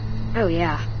gross. Oh,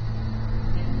 yeah.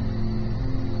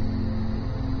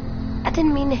 I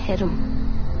didn't mean to hit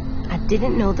him. I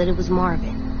didn't know that it was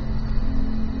Marvin.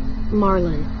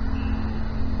 Marlon.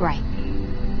 Right.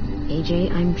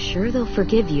 AJ, I'm sure they'll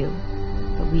forgive you,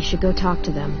 but we should go talk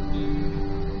to them.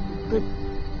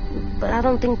 But I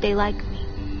don't think they like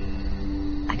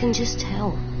me. I can just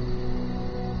tell.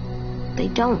 They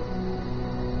don't.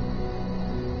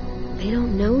 They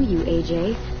don't know you,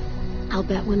 AJ. I'll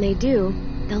bet when they do,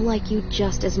 they'll like you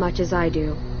just as much as I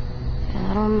do.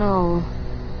 I don't know.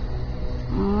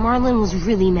 Marlon was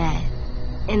really mad.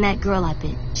 And that girl I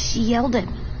bit, she yelled at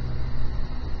me.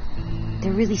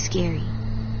 They're really scary.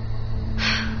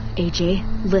 AJ,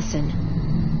 listen.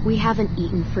 We haven't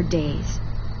eaten for days.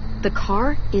 The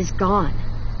car is gone.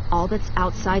 All that's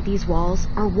outside these walls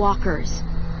are walkers.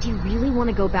 Do you really want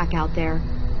to go back out there?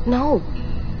 No.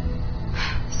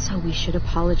 So we should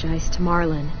apologize to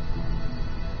Marlon.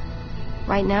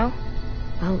 Right now?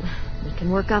 Well, we can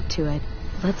work up to it.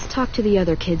 Let's talk to the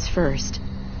other kids first.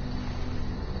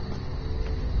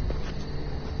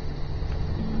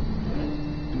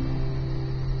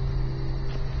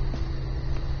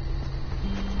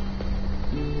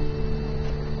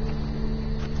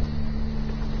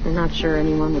 I'm not sure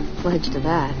anyone would pledge to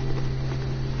that.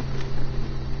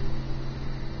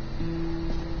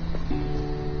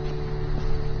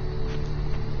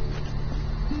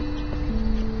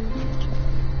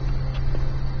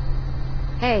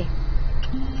 Hey.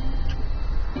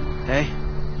 Hey,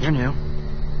 you're new.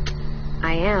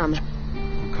 I am.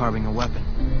 I'm carving a weapon.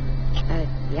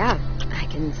 Yeah, I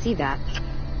can see that.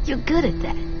 You're good at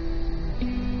that.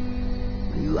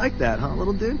 You like that, huh,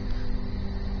 little dude?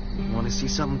 Want to see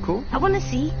something cool? I want to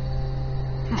see.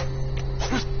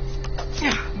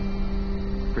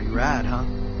 Pretty rad, huh?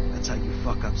 That's how you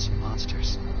fuck up some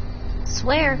monsters.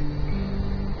 Swear.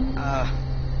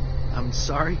 I'm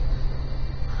sorry.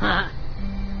 Huh.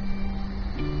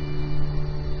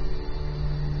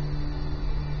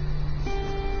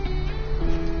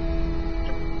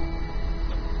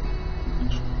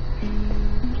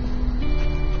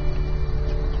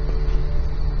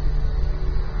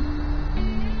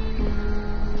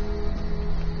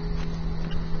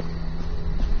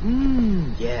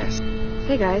 Yes.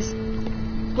 Hey, guys.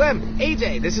 Clem,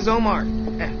 AJ, this is Omar.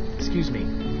 Excuse me.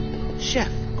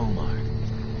 Chef Omar.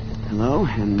 Hello,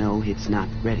 and no, it's not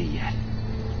ready yet.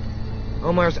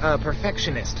 Omar's a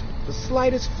perfectionist. The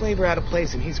slightest flavor out of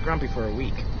place and he's grumpy for a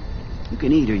week. You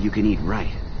can eat or you can eat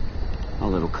right.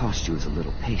 All it'll cost you is a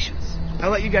little patience.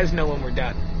 I'll let you guys know when we're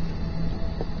done.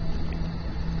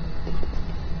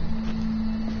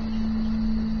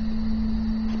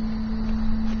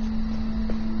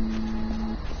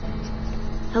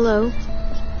 Hello.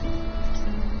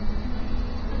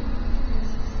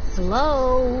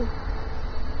 Hello.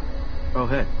 Oh,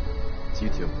 hey. It's you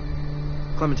two.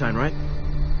 Clementine, right?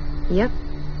 Yep.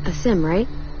 A sim, right?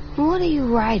 What are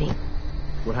you writing?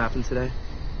 What happened today?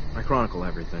 I chronicle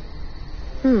everything.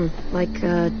 Like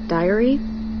a diary?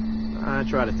 I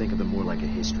try to think of it more like a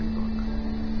history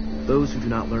book. Those who do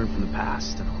not learn from the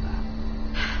past and all that.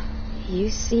 You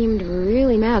seemed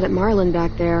really mad at Marlon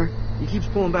back there. He keeps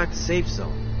pulling back the safe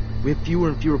zone. We have fewer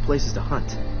and fewer places to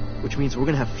hunt, which means we're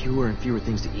gonna have fewer and fewer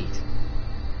things to eat.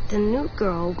 The new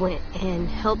girl went and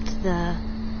helped the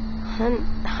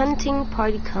hunting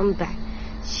party come back.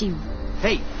 She...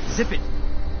 Hey, zip it!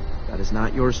 That is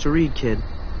not yours to read, kid.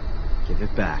 Give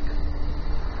it back.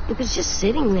 It was just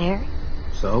sitting there.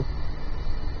 So?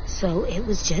 So it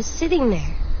was just sitting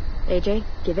there. AJ,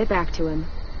 give it back to him.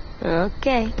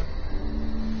 Okay.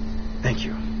 Thank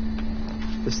you.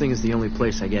 This thing is the only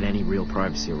place I get any real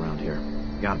privacy around here.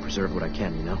 Gotta preserve what I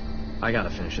can, you know? I gotta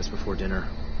finish this before dinner.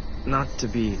 Not to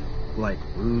be like,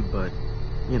 rude, but,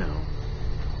 you know,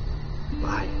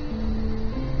 bye.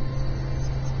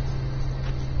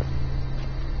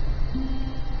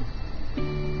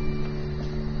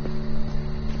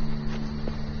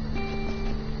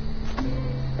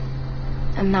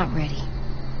 I'm not ready.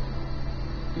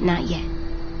 Not yet.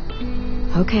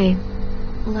 Okay,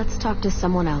 let's talk to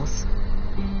someone else.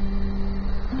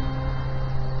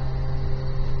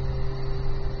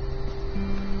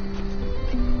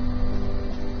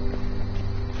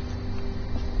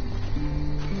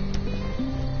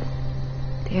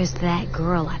 There's that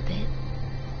girl, I bet.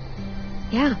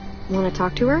 Yeah, want to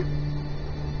talk to her?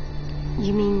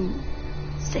 You mean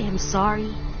say I'm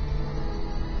sorry?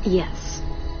 Yes.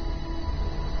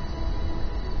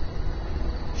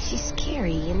 She's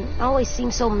scary and always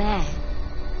seems so mad.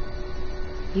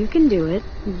 You can do it.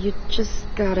 You just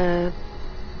gotta...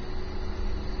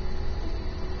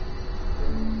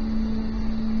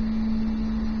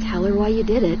 tell her why you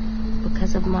did it.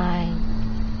 Because of my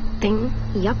thing?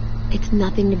 Yep. It's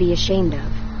nothing to be ashamed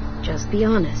of. Just be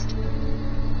honest.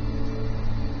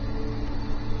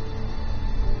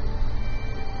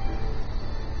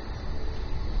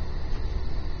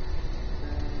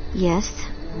 Yes.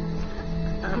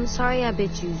 I'm sorry I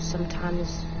bit you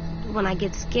sometimes. When I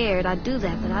get scared, I do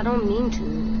that, but I don't mean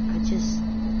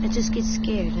to. I just get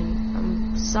scared, and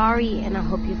I'm sorry, and I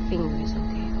hope your finger is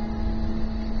okay.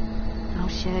 Oh,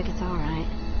 Shug, it's all right.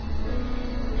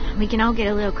 We can all get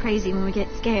a little crazy when we get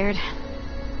scared.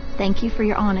 Thank you for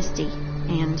your honesty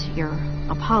and your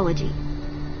apology.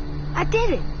 I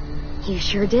did it! You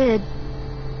sure did.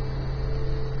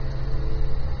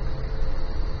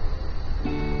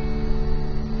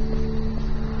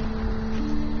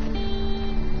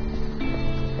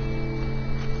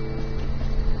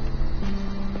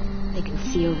 They can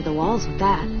see over the walls with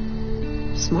that.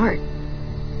 Smart.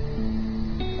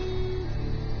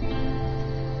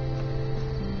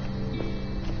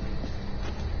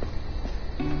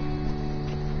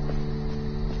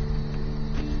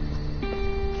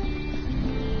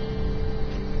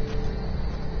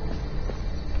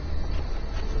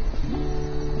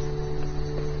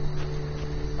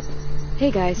 Hey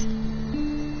guys.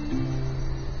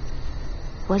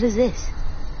 What is this?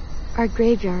 Our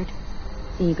graveyard.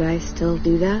 You guys still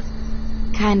do that?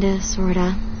 Kinda,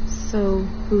 sorta. So,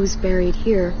 who's buried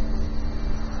here?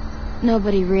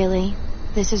 Nobody really.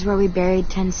 This is where we buried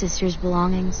 10 sisters'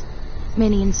 belongings.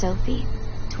 Minnie and Sophie.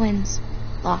 Twins.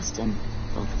 Lost them.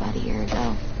 Both about a year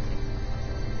ago.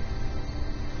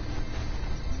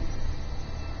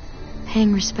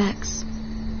 Paying respects.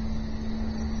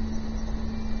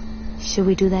 Should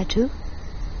we do that too?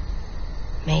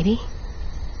 Maybe.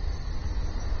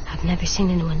 I've never seen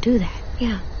anyone do that.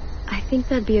 Yeah, I think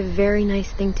that'd be a very nice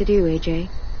thing to do, AJ.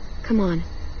 Come on.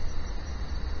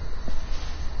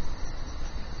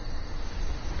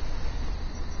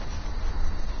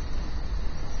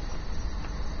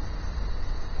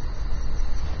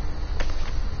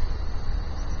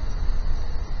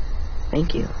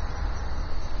 Thank you.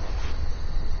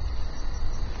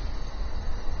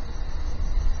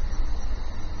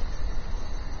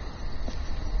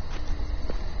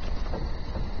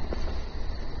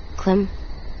 Clem?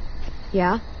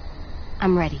 Yeah?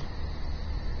 I'm ready.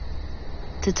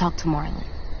 To talk to Marlon.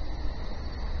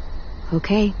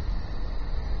 Okay.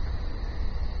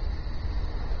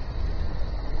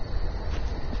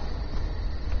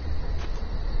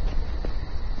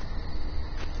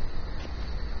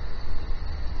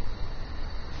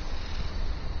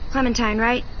 Clementine,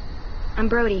 right? I'm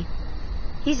Brody.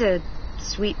 He's a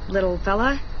sweet little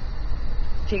fella.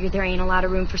 Figured there ain't a lot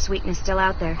of room for sweetness still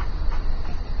out there.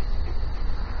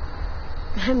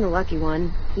 I'm the lucky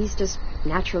one. He's just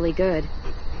naturally good.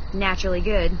 Naturally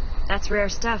good. That's rare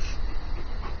stuff.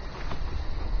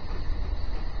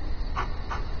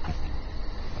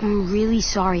 I'm really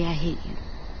sorry I hit you.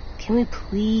 Can we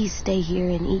please stay here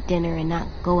and eat dinner and not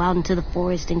go out into the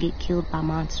forest and get killed by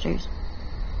monsters?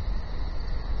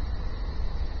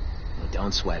 Well,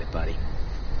 don't sweat it, buddy.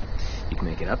 You can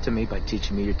make it up to me by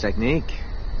teaching me your technique.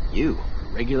 You,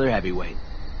 a regular heavyweight.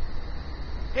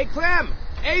 Hey, Clem!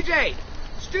 AJ!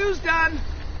 Stew's done!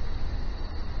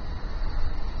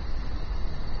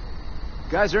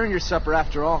 You guys earned your supper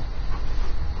after all.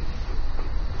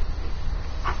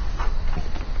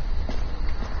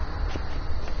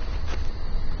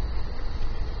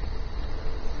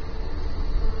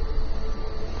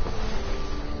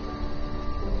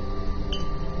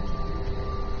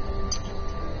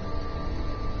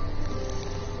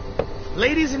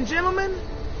 Ladies and gentlemen,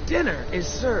 dinner is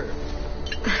served.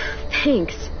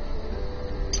 Thanks.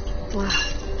 Wow,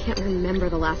 can't remember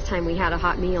the last time we had a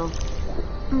hot meal.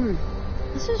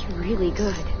 This is really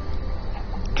good.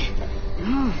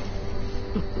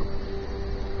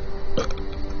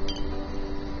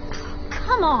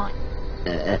 Come on.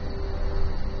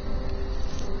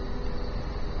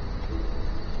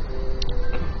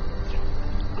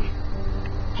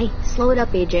 Hey, slow it up,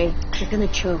 AJ. You're gonna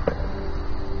choke.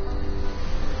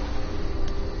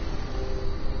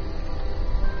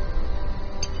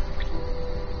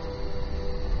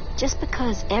 Just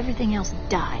because everything else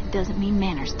died doesn't mean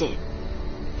manners did.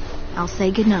 I'll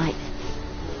say goodnight.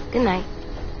 Good night.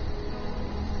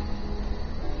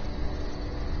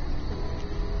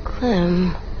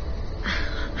 Clem.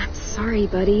 I'm sorry,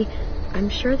 buddy. I'm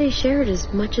sure they shared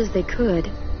as much as they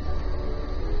could.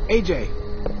 AJ,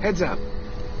 heads up.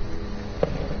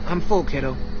 I'm full,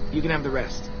 kiddo. You can have the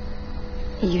rest.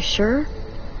 You sure?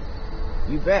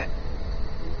 You bet.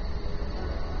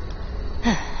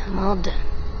 I'm all done.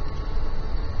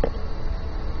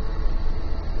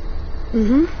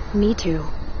 Mm-hmm. Me too.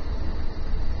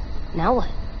 Now what?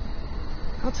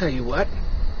 I'll tell you what.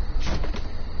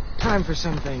 Time for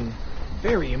something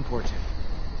very important.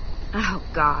 Oh,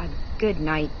 God. Good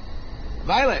night.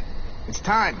 Violet, it's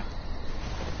time.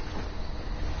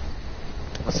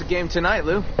 What's the game tonight,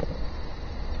 Lou?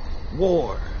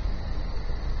 War.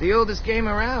 The oldest game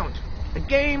around. A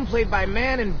game played by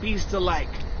man and beast alike.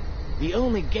 The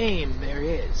only game there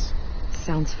is.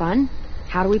 Sounds fun.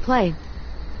 How do we play?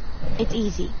 It's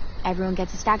easy. Everyone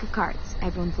gets a stack of cards.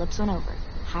 Everyone flips one over.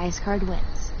 Highest card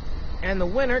wins. And the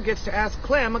winner gets to ask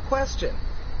Clem a question.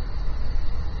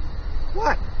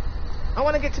 What? I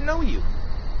want to get to know you.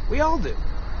 We all do.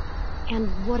 And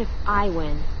what if I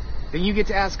win? Then you get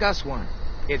to ask us one.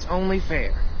 It's only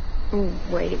fair. Oh,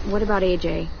 wait, what about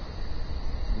AJ?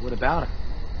 What about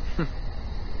him?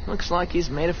 Looks like he's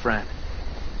made a friend.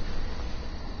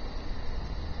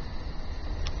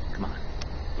 Come on.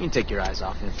 You can take your eyes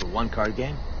off him for one card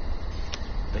game.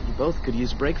 Bet you both could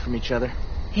use a break from each other.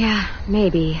 Yeah,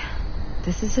 maybe.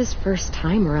 This is his first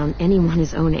time around anyone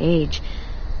his own age.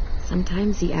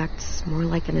 Sometimes he acts more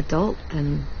like an adult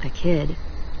than a kid.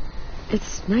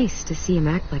 It's nice to see him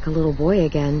act like a little boy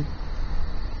again.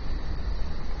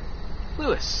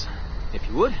 Lewis, if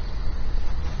you would.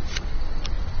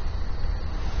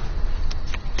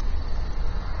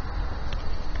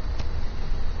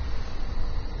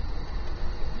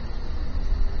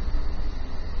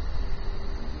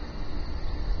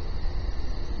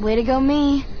 Way to go,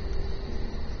 me.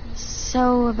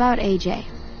 So, about AJ.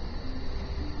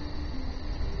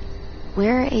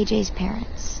 Where are AJ's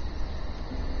parents?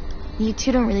 You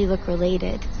two don't really look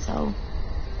related, so...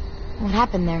 What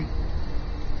happened there?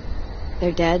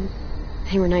 They're dead.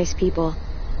 They were nice people.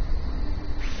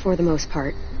 For the most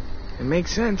part. It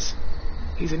makes sense.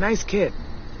 He's a nice kid.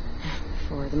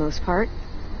 For the most part.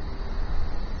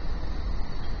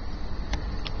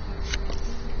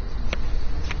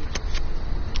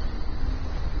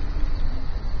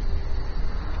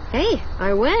 Hey,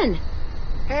 I win.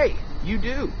 Hey, you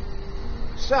do.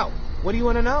 So, what do you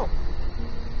want to know?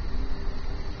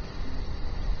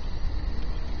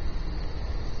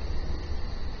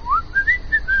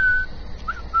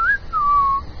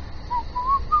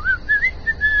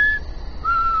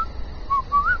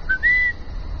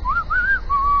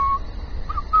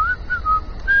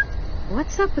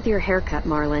 What's up with your haircut,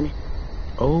 Marlon?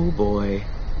 Oh, boy.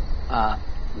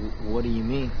 What do you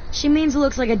mean? She means it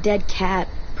looks like a dead cat.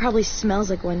 Probably smells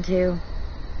like one, too.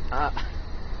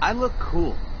 I look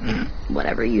cool.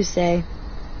 Whatever you say.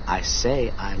 I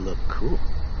say I look cool.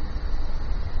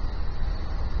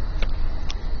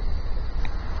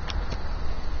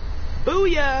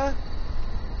 Booyah!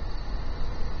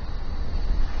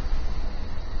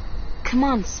 Come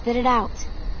on, spit it out.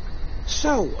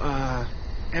 So,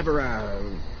 ever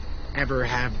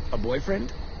have a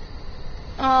boyfriend?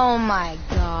 Oh my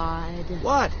god.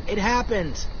 What? It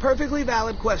happens. Perfectly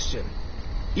valid question.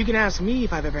 You can ask me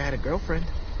if I've ever had a girlfriend.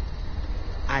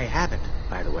 I haven't,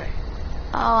 by the way.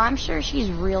 Oh, I'm sure she's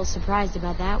real surprised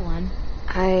about that one.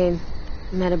 I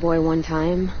met a boy one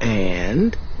time.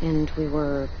 And we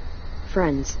were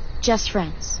friends. Just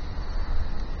friends.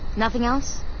 Nothing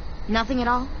else? Nothing at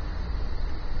all?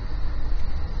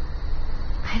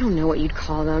 I don't know what you'd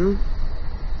call them.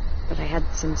 But I had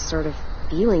some sort of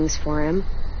feelings for him.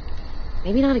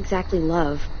 Maybe not exactly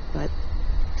love, but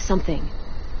something.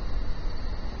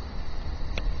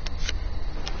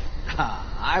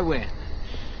 I win.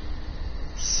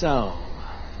 So,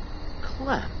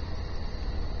 Clem,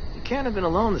 you can't have been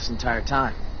alone this entire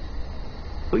time.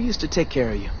 Who used to take care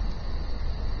of you?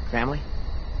 Family?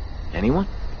 Anyone?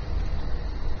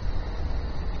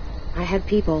 I had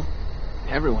people.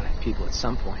 Everyone had people at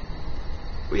some point.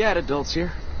 We had adults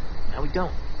here. Now we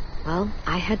don't. Well,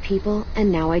 I had people,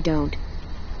 and now I don't.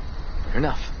 Fair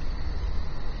enough.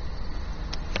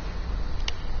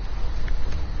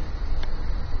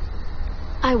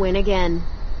 I win again.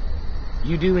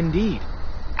 You do indeed.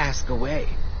 Ask away.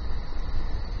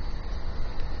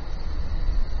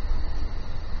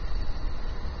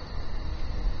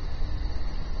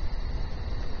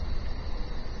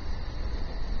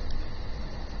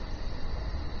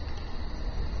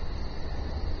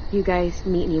 You guys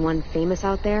meet anyone famous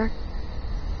out there?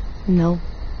 No.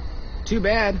 Too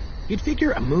bad. You'd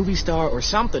figure a movie star or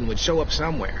something would show up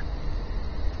somewhere.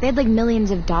 They had like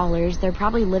millions of dollars. They're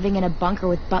probably living in a bunker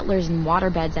with butlers and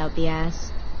waterbeds out the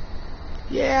ass.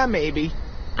 Yeah, maybe.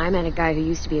 I met a guy who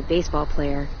used to be a baseball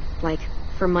player. Like,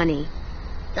 for money.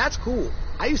 That's cool.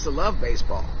 I used to love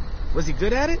baseball. Was he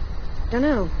good at it?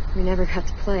 Dunno. We never got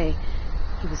to play.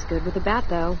 He was good with a bat,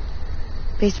 though.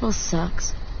 Baseball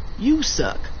sucks. You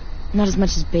suck. Not as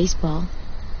much as baseball.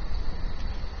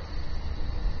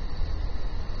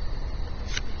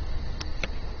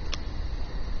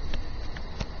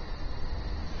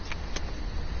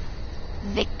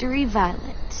 Victory Violet.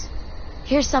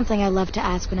 Here's something I love to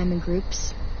ask when I'm in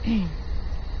groups.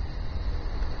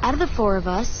 Out of the four of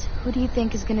us, who do you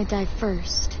think is gonna die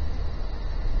first?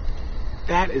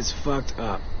 That is fucked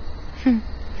up. Oh,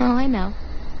 I know.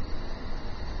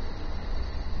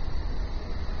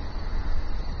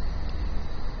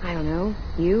 I don't know.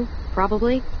 You?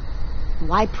 Probably?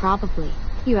 Why probably?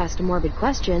 You asked a morbid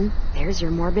question. There's your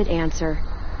morbid answer.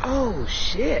 Oh,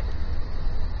 shit.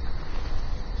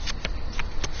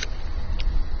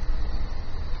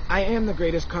 I am the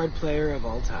greatest card player of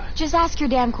all time. Just ask your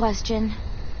damn question.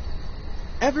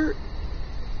 Ever...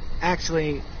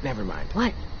 Actually, never mind.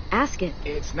 What? Ask it.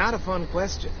 It's not a fun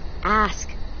question. Ask.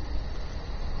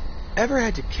 Ever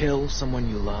had to kill someone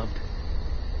you loved?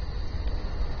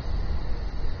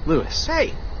 Lewis.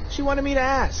 Hey, she wanted me to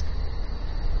ask.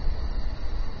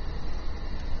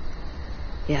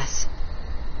 Yes.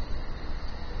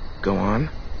 Go on.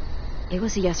 It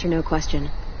was a yes or no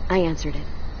question. I answered it.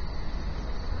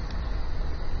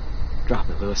 Drop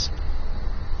it, Lewis.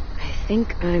 I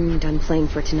think I'm done playing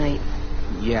for tonight.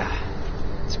 Yeah,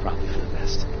 it's probably for the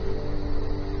best.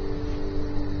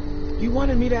 You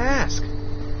wanted me to ask.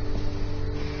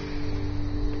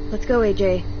 Let's go,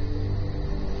 AJ.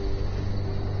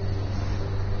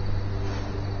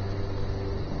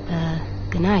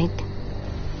 Good night.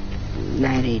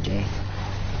 Night, AJ.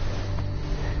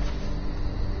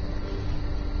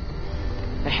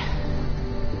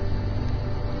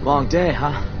 Long day,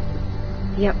 huh?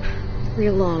 Yep.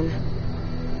 Real long.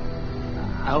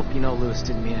 I hope you know Lewis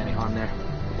didn't mean any harm there.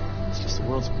 He's just the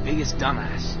world's biggest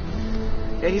dumbass.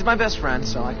 Yeah, he's my best friend,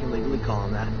 so I can legally call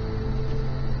him that.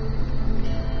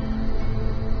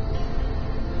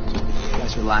 You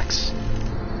guys relax.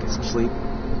 Get some sleep.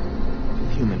 Feel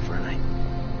human for a night.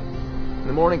 In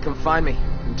the morning, come find me.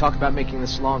 We can talk about making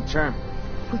this long term.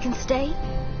 We can stay?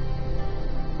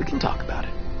 We can talk about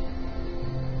it.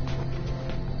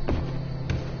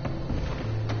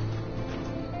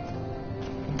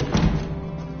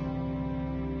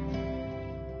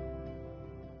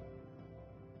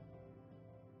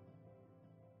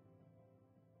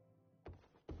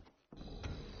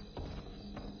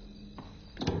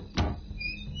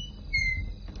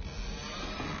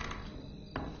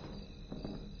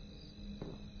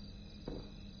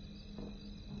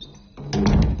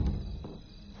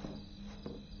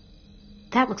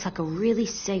 That looks like a really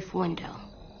safe window.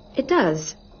 It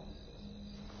does.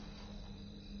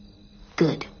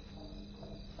 Good.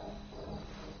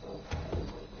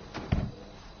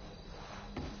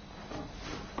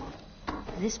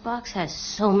 This box has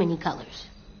so many colors.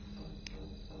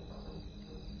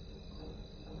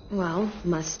 Well,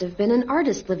 must have been an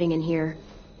artist living in here.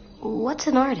 What's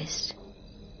an artist?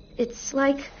 It's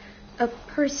like a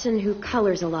person who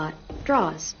colors a lot,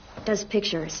 draws, does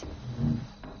pictures.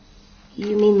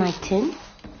 You mean like 10?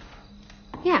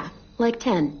 Yeah, like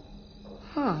 10.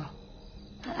 Huh.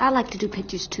 I like to do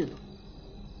pictures too.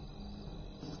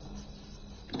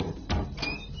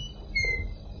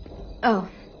 Oh,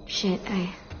 shit.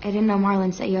 I didn't know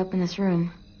Marlon set you up in this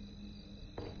room.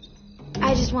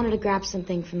 I just wanted to grab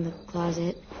something from the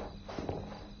closet.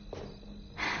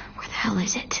 Where the hell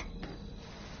is it?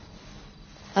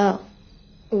 Oh.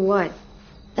 What?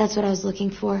 That's what I was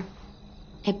looking for.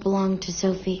 It belonged to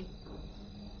Sophie.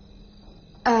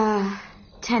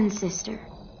 10's sister.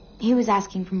 He was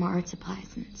asking for more art supplies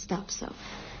and stuff, so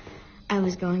I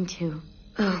was going to.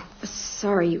 Oh,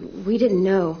 sorry. We didn't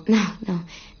know. No.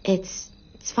 It's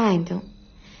fine. Don't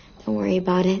worry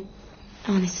about it.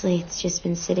 Honestly, it's just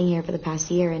been sitting here for the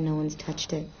past year and no one's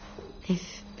touched it.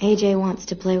 AJ wants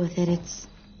to play with it,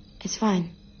 it's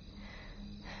fine.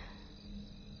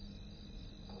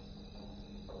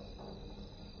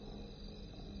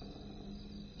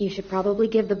 You should probably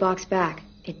give the box back.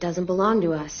 It doesn't belong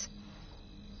to us.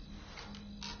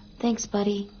 Thanks,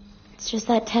 buddy. It's just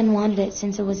that Ten wanted it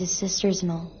since it was his sister's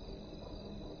and all.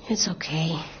 It's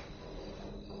okay.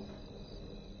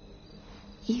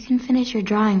 You can finish your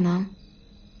drawing, though.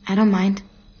 I don't mind.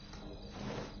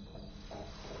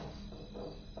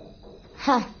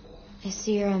 Huh. I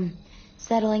see you're,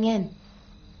 settling in.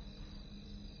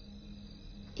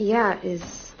 Yeah,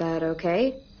 is that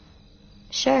okay?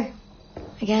 Sure.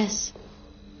 I guess.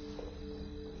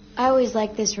 I always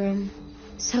liked this room.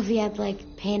 Sophie had,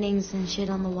 paintings and shit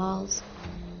on the walls.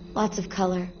 Lots of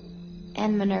color.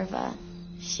 And Minerva.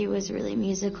 She was really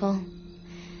musical.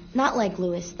 Not like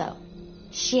Louis, though.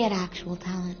 She had actual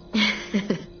talent.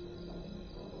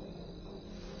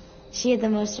 She had the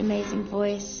most amazing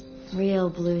voice.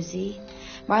 Real bluesy.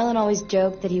 Marlon always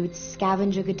joked that he would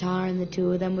scavenge a guitar and the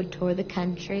two of them would tour the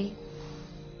country.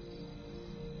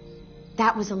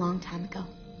 That was a long time ago.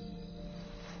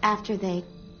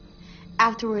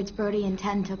 Afterwards, Brody and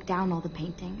Ten took down all the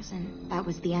paintings, and that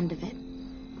was the end of it.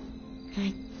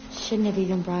 I shouldn't have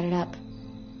even brought it up.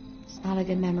 It's not a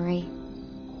good memory.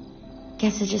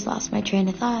 Guess I just lost my train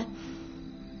of thought.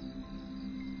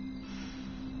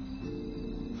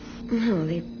 Oh,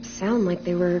 they sound like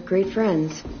they were great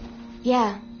friends.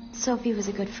 Yeah, Sophie was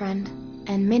a good friend.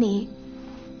 And Minnie,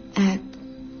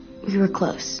 we were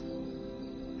close.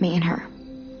 Me and her.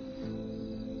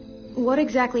 What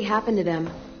exactly happened to them?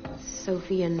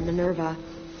 Sophie and Minerva.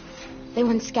 They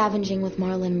went scavenging with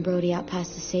Marlon and Brody out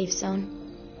past the safe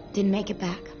zone. Didn't make it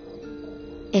back.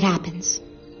 It happens.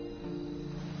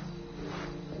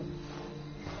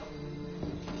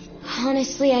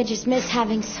 Honestly, I just miss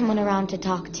having someone around to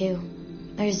talk to.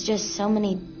 There's just so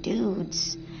many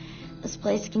dudes. This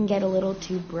place can get a little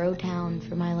too bro-town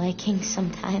for my liking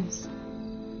sometimes.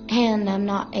 And I'm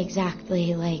not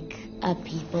exactly, a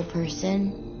people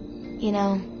person. You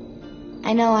know?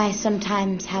 I know I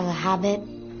sometimes have a habit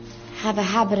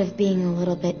of being a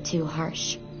little bit too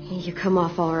harsh. You come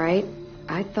off all right.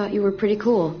 I thought you were pretty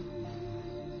cool.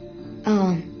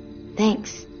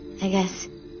 Thanks, I guess.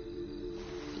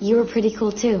 You were pretty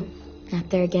cool, too. Out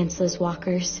there against those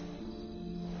walkers.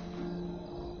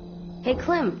 Hey,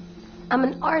 Clem, I'm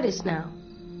an artist now.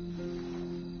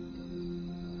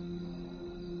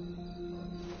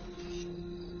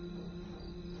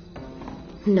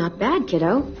 Not bad,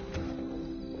 kiddo.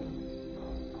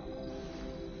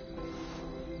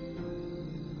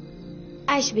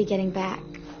 I should be getting back.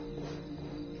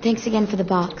 Thanks again for the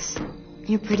box.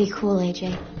 You're pretty cool,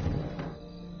 AJ.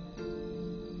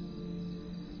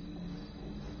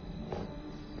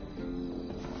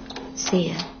 See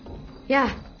ya.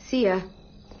 Yeah, see ya.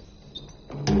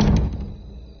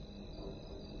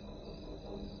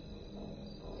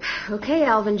 Okay,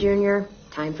 Alvin Jr.,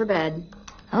 time for bed.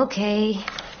 Okay,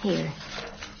 here.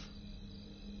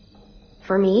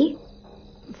 For me?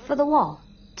 For the wall,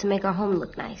 to make our home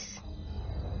look nice.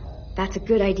 That's a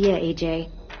good idea, AJ.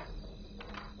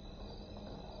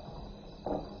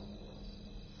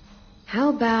 How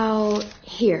about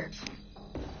here?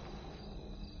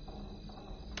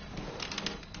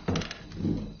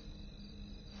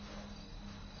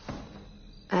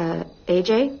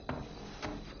 AJ?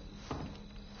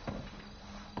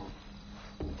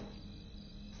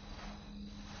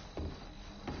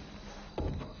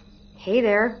 Hey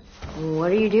there.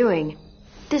 What are you doing?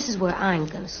 This is where I'm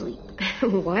gonna sleep.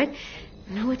 What?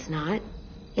 No, it's not.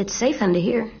 It's safe under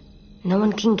here. No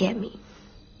one can get me.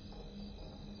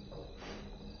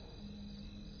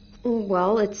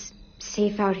 Well, it's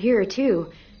safe out here,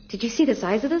 too. Did you see the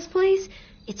size of this place?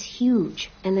 It's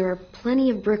huge, and there are plenty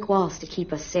of brick walls to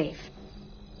keep us safe.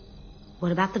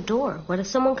 What about the door? What if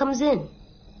someone comes in?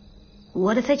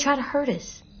 What if they try to hurt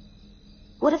us?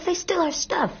 What if they steal our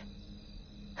stuff?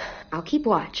 I'll keep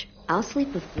watch. I'll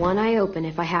sleep with one eye open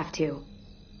if I have to.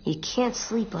 You can't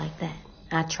sleep like that.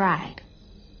 I tried.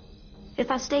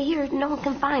 If I stay here, no one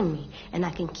can find me, and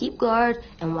I can keep guard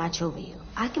and watch over you.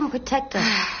 I can protect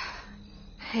us.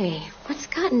 Hey, what's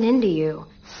gotten into you?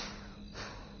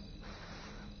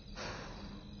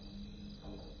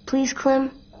 Please,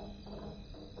 Clem.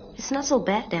 It's not so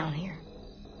bad down here.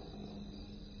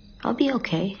 I'll be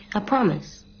okay, I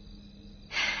promise.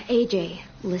 AJ,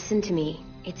 listen to me.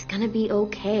 It's gonna be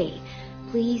okay.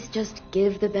 Please just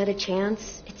give the bed a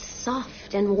chance. It's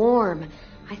soft and warm.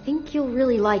 I think you'll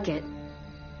really like it.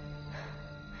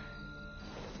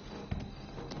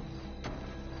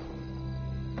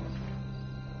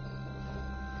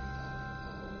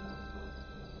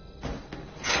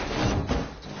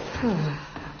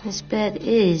 This bed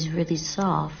is really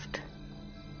soft.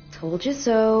 Told you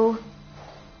so.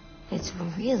 It's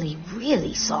really,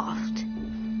 really soft.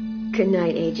 Good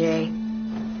night, AJ.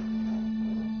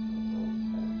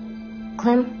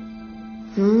 Clem?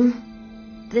 Hmm?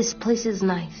 This place is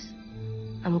nice.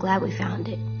 I'm glad we found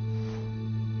it.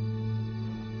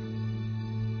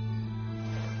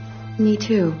 Me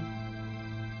too.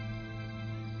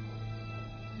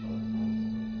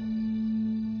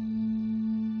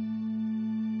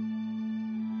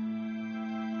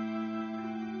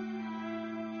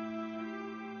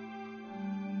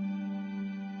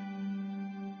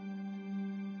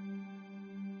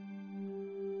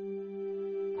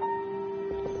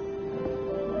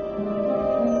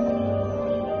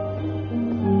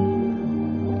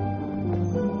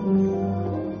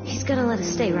 He's gonna let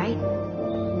us stay, right?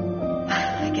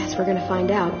 I guess we're gonna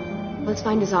find out. Let's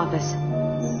find his office.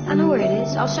 I know where it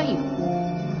is. I'll show you.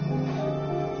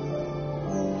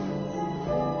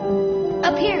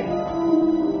 Up here.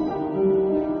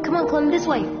 Come on, Clem, this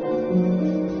way.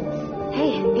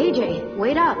 Hey, AJ,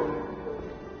 wait up.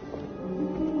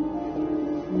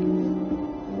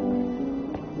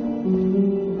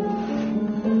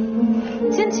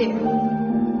 Sin's here.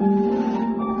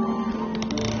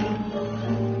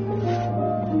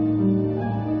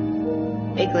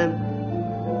 Hey, Clem.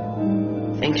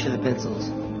 Thanks for the pencils.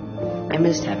 I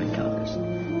missed having colors.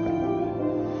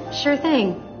 Sure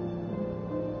thing.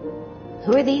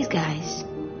 Who are these guys?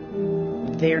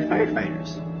 They're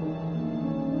firefighters.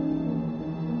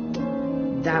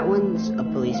 That one's a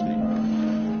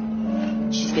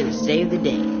policeman. She's gonna save the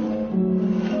day.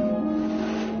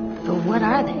 But what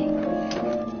are they?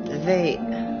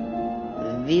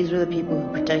 These were the people who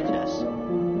protected us.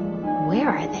 Where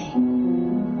are they?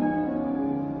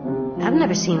 I've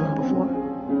never seen one before.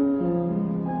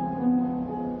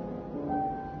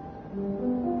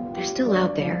 They're still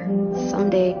out there.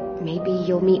 Someday, maybe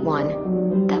you'll meet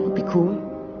one. That would be cool.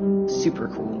 Super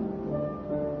cool.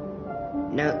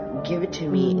 Now, give it to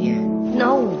me and...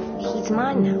 No, he's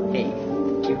mine now. Hey,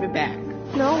 give it back.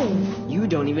 No. You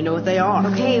don't even know what they are.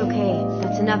 Okay.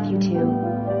 That's enough, you two.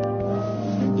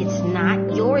 It's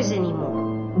not yours anymore.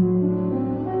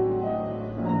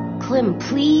 Clem,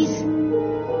 please.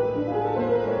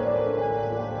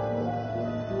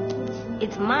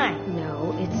 It's mine.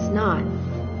 No, it's not.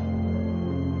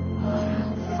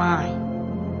 Fine.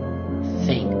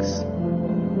 Thanks.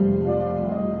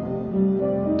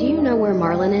 Do you know where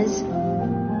Marlon is?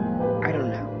 I don't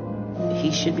know.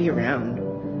 He should be around.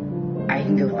 I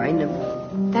can go find him.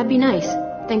 That'd be nice.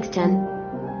 Thanks, Ten.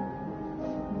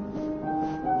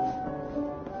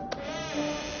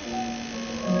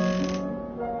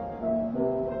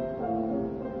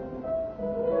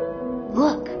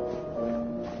 Look.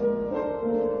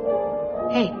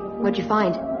 Hey, what'd you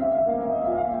find?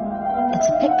 It's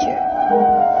a picture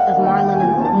of Marlon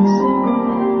and Louis.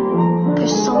 They're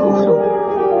so little.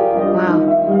 Wow,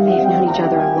 they've known each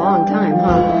other a long time,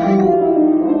 huh?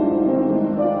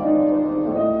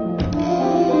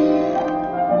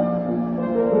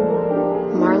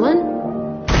 Marlon?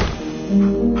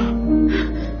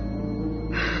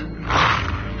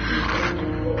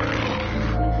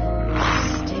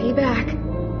 Stay back.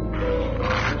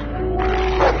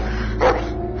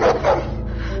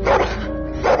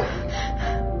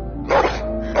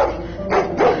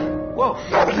 Whoa,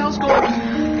 what the hell's going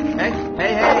on? Hey,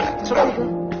 it's okay,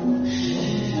 girl.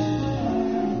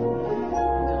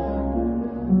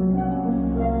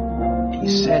 You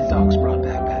said dogs brought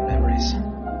back bad memories.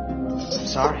 I'm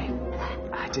sorry.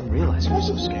 I didn't realize you were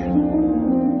so scared.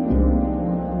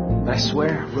 But I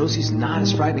swear, Rosie's not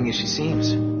as frightening as she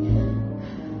seems.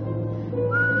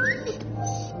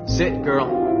 Sit, girl.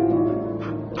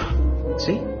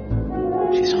 See?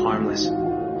 She's harmless.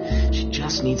 She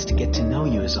just needs to get to know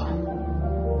you is all.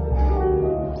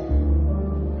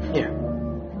 Here,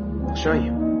 I'll show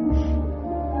you.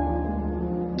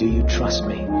 Do you trust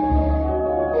me?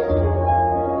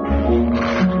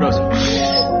 Rosie.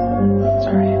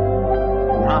 Sorry. I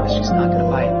promise she's not gonna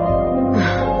bite.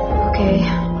 Okay,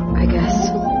 I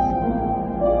guess.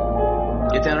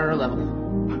 Get down on her level.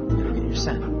 Get your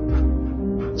scent.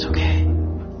 It's okay.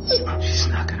 She's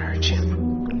not gonna hurt you.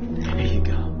 There you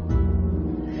go.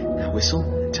 Now whistle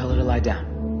and tell her to lie down.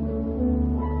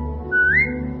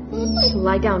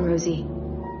 Lie down, Rosie.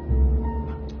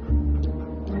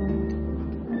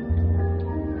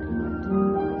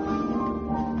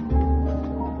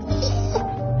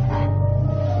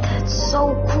 That's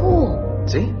so cool.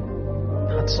 See?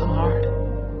 Not so hard.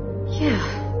 Yeah,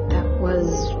 that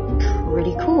was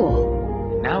pretty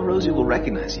cool. Now Rosie will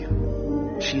recognize you.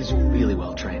 She's really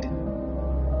well trained.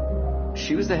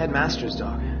 She was the headmaster's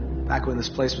dog. Back when this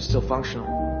place was still functional.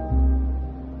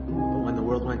 But when the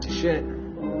world went to shit,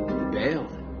 we bailed.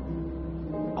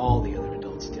 All the other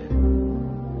adults did.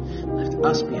 Left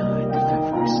us behind to fend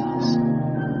for ourselves.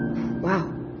 Wow,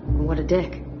 what a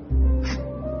dick.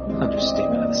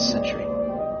 Understatement of the century.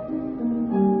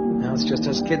 Now it's just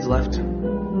us kids left.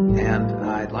 And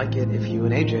I'd like it if you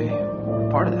and AJ were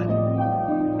part of that.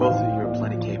 Both of you are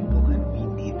plenty capable, and we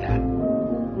need that.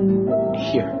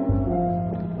 Here.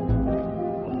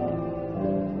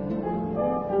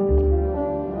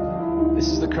 This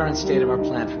is the current state of our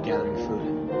plan for gathering food.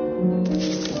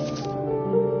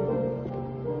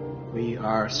 We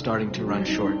are starting to run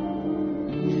short.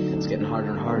 It's getting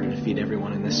harder and harder to feed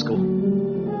everyone in this school.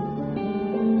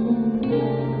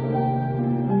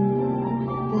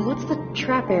 What's the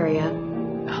trap area?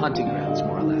 The hunting grounds,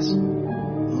 more or less.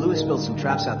 Lewis built some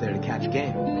traps out there to catch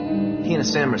game. He and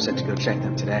Sam are set to go check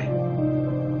them today.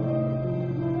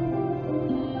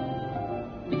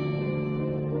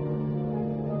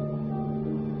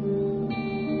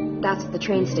 That's the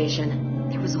train station.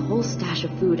 There was a whole stash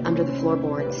of food under the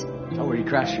floorboards. Oh, where you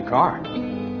crashed your car.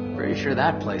 Pretty sure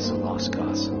that place is a lost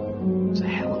cause. There's a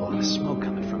hell of a lot of smoke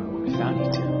coming from it when we found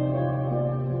you two.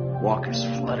 Walkers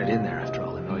flooded in there after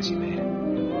all the noise you made.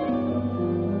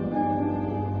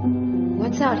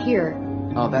 What's out here?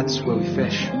 Oh, that's where we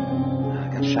fish. I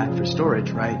got shack for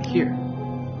storage right here.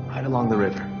 Right along the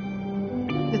river.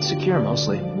 It's secure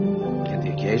mostly. Get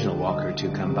the occasional walker or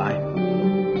two come by.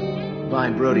 Vi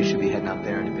and Brody should be heading out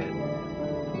there in a bit.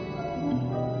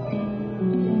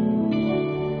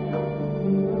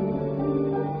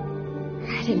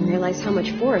 I didn't realize how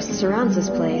much forest surrounds this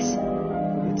place.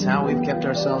 It's how we've kept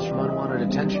ourselves from unwanted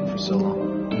attention for so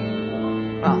long.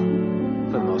 Well,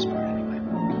 for the most part, anyway.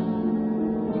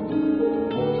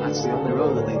 That's the only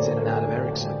road that leads in and out of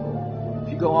Erickson.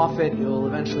 If you go off it, you'll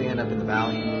eventually end up in the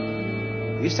valley.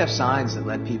 We used to have signs that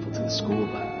led people to the school,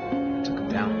 but I took them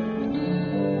down.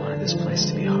 Wanted this place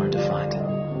to be hard to find.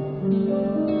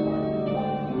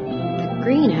 The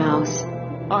greenhouse.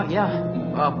 Oh, yeah.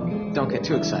 Well, don't get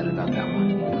too excited about that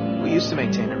one. We used to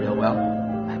maintain it real well.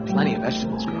 Had plenty of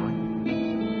vegetables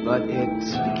growing. But it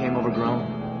became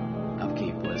overgrown.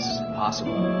 Upkeep was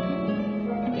impossible.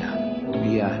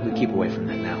 Yeah, we keep away from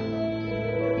that now.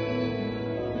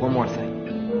 One more thing.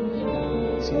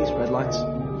 See these red lines?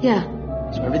 Yeah.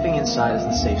 So everything inside is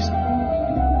the safe zone.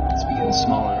 It's been getting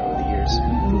smaller over the years,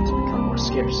 and food's become more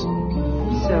scarce.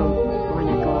 So, why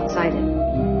not go outside it?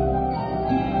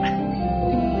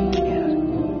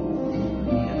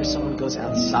 Someone goes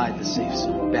outside the safe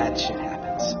zone, bad shit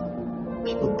happens.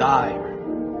 People die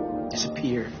or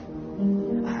disappear.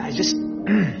 I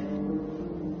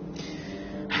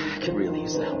could really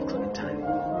use the help,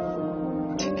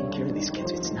 Clementine. Taking care of these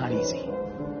kids, it's not easy.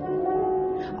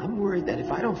 I'm worried that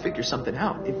if I don't figure something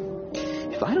out,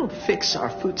 if I don't fix our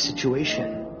food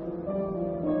situation,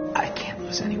 I can't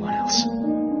lose anyone else.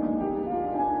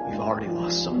 We've already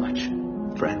lost so much.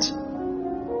 Friends,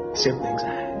 siblings,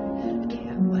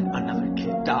 let another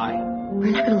kid die.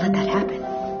 We're not gonna let that happen.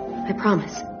 I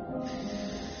promise.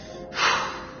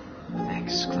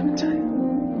 Thanks, Clementine.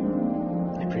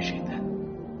 I appreciate that.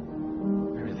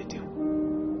 I really do.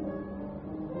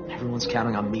 Everyone's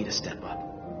counting on me to step up.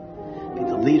 Be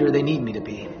the leader they need me to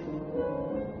be.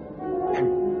 I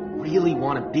really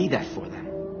want to be that for them.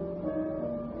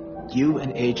 You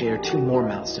and AJ are two more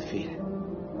mouths to feed.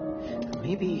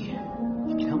 Maybe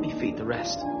you can help me feed the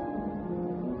rest.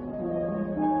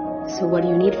 So what do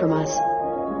you need from us?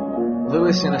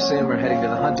 Lewis and Sam are heading to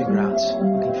the hunting grounds,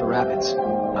 looking for rabbits.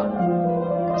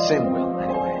 Well, Sam will,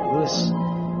 anyway. Lewis,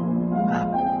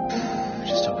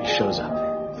 just hope he shows up,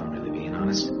 if I'm really being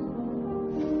honest.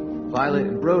 Violet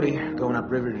and Brody are going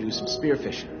upriver to do some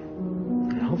spearfishing.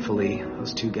 And hopefully,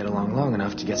 those two get along long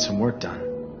enough to get some work done.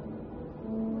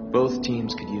 Both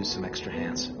teams could use some extra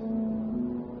hands.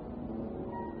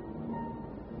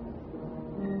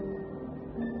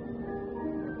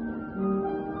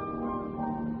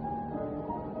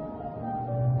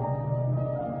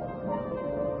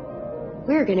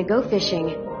 We're gonna go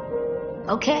fishing.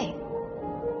 Okay.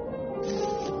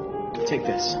 Take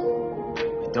this.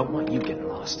 I don't want you getting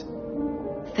lost.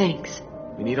 Thanks.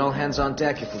 We need all hands on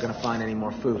deck if we're gonna find any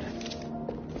more food.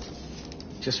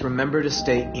 Just remember to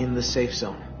stay in the safe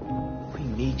zone. We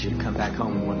need you to come back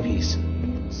home in one piece.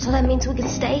 So that means we can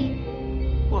stay?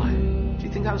 What? Do you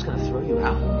think I was gonna throw you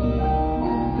out?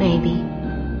 Maybe.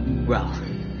 Well,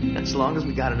 as long as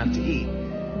we got enough to eat,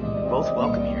 we're both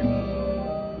welcome here.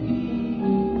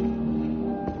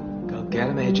 Get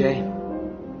him, AJ.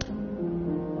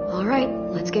 All right,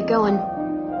 let's get going.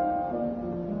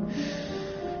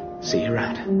 See you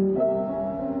around.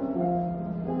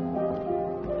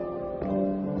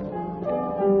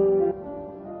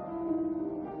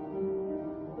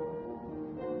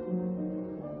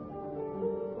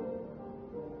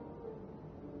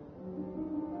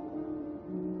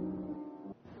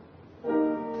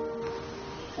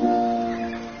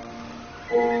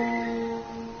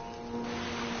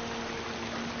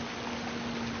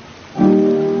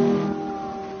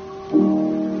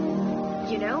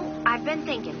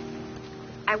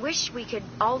 I wish we could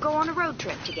all go on a road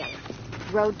trip together.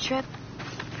 Road trip?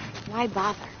 Why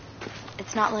bother?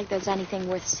 It's not like there's anything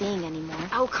worth seeing anymore.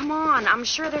 Oh, come on. I'm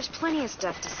sure there's plenty of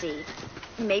stuff to see.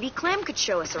 Maybe Clem could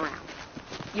show us around.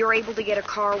 You're able to get a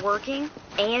car working,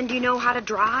 and you know how to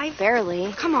drive?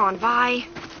 Barely. Come on, Vi.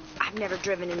 I've never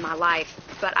driven in my life,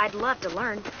 but I'd love to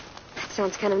learn. That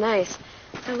sounds kind of nice.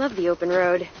 I love the open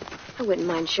road. I wouldn't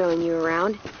mind showing you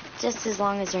around. Just as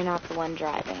long as you're not the one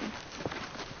driving.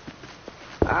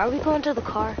 Are we going to the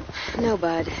car? No,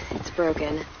 bud. It's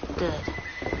broken. Good.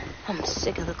 I'm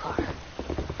sick of the car.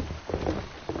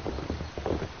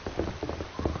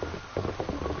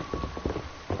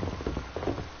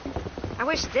 I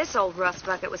wish this old rust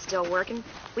bucket was still working.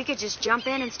 We could just jump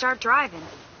in and start driving.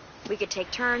 We could take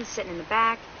turns sitting in the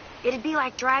back. It'd be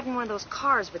like driving one of those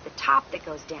cars with the top that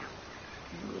goes down.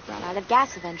 We'd run out of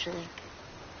gas eventually.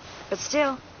 But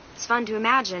still, it's fun to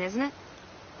imagine, isn't it?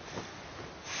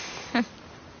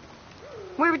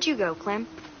 Where would you go, Clem?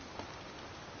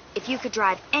 If you could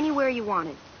drive anywhere you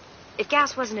wanted. If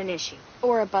gas wasn't an issue.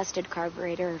 Or a busted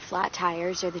carburetor, or flat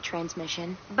tires, or the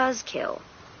transmission. Buzzkill.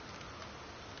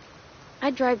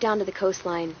 I'd drive down to the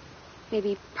coastline.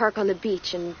 Maybe park on the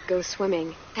beach and go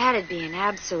swimming. That'd be an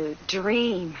absolute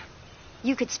dream.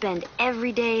 You could spend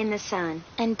every day in the sun.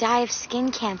 And die of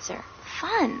skin cancer.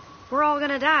 Fun. We're all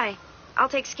gonna die. I'll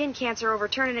take skin cancer over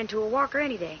turning into a walker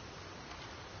any day.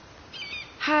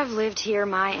 I've lived here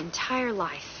my entire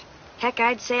life. Heck,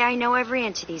 I'd say I know every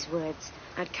inch of these woods.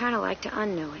 I'd kind of like to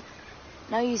unknow it.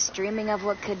 No use dreaming of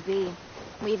what could be.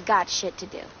 We've got shit to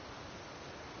do.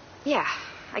 Yeah,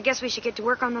 I guess we should get to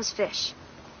work on those fish.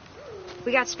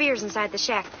 We got spears inside the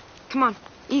shack. Come on.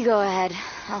 You go ahead.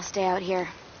 I'll stay out here.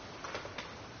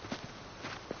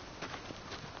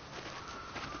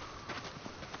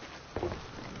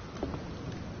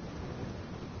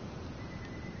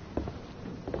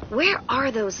 Where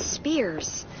are those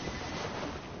spears?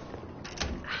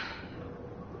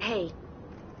 Hey,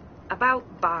 about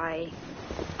Vi.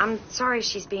 I'm sorry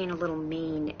she's being a little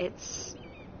mean. It's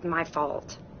my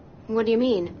fault. What do you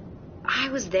mean? I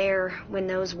was there when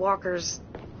those walkers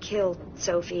killed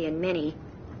Sophie and Minnie.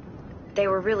 They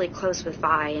were really close with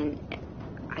Vi, and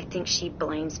I think she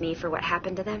blames me for what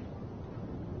happened to them.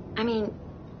 I mean,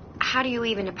 how do you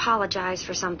even apologize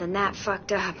for something that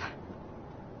fucked up?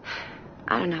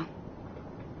 I don't know.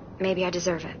 Maybe I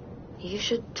deserve it. You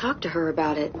should talk to her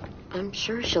about it. I'm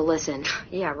sure she'll listen.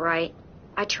 Yeah, right.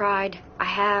 I tried. I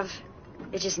have.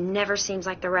 It just never seems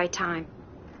like the right time.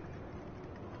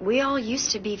 We all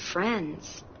used to be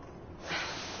friends.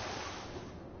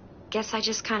 Guess I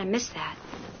just kind of missed that.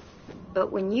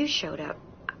 But when you showed up,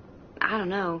 I don't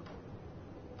know.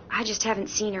 I just haven't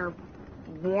seen her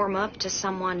warm up to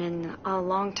someone in a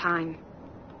long time.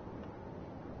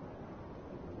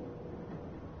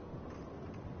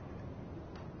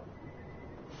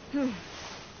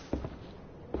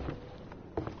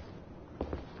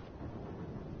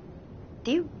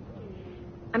 Do you...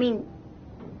 I mean,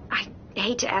 I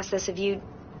hate to ask this of you,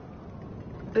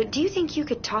 but do you think you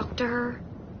could talk to her?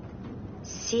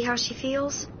 See how she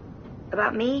feels?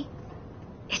 About me?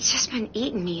 It's just been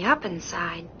eating me up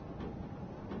inside.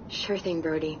 Sure thing,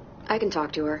 Brody. I can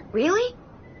talk to her. Really?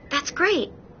 That's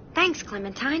great. Thanks,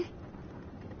 Clementine.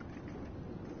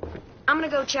 I'm gonna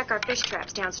go check our fish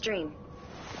traps downstream.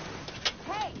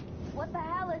 Hey, what the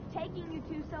hell is taking you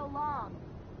two so long?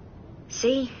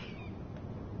 See?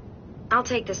 I'll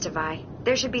take this to Vi.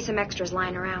 There should be some extras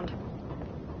lying around.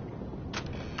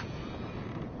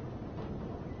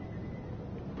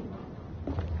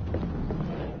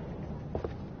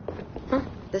 Huh,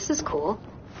 this is cool.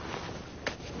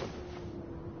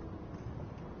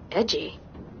 Edgy.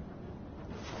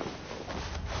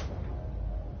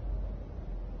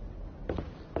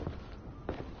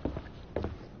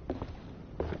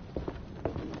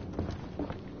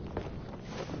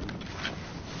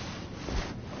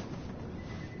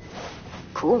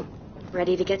 Cool.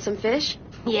 Ready to get some fish?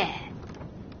 Yeah.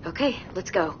 Okay,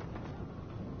 let's go.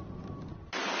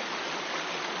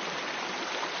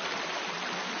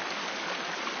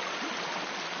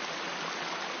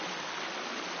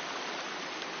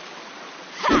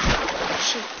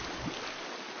 Shit.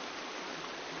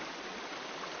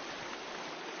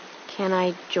 Can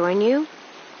I join you?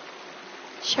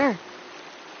 Sure.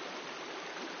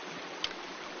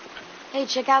 Hey,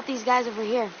 check out these guys over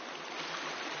here.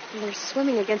 They're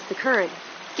swimming against the current.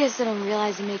 Guess I don't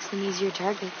realize it makes them easier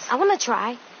targets. I want to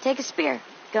try. Take a spear.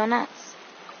 Go nuts.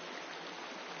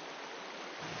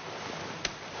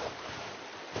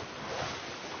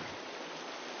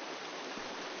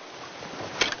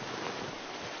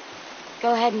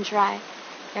 Go ahead and try.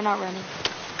 They're not running.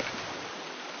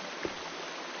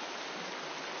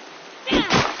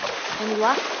 Any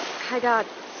luck? I got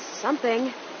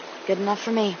something. Good enough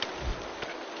for me.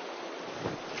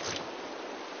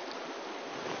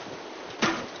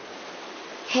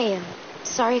 Hey, I'm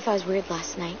sorry if I was weird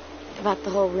last night about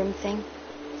the whole room thing.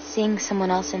 Seeing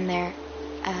someone else in there,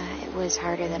 it was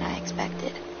harder than I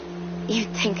expected.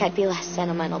 You'd think I'd be less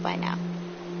sentimental by now.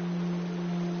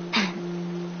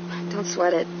 Don't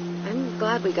sweat it. I'm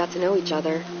glad we got to know each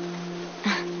other.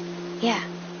 Yeah,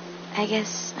 I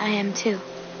guess I am too.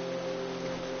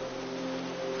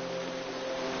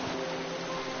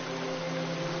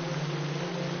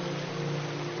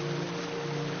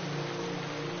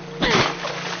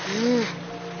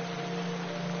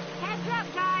 Heads up,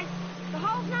 guys. The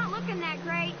hole's not looking that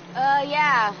great.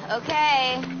 Yeah,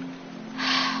 okay.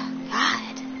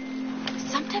 God,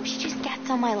 sometimes she just gets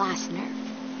on my last nerve,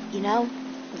 you know?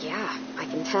 Yeah, I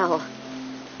can tell.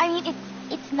 I mean,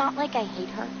 it's not like I hate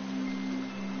her.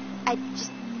 I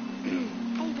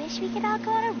wish we could all go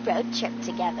on a road trip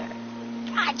together.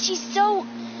 God, she's so...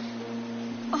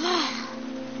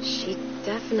 She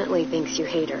definitely thinks you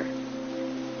hate her.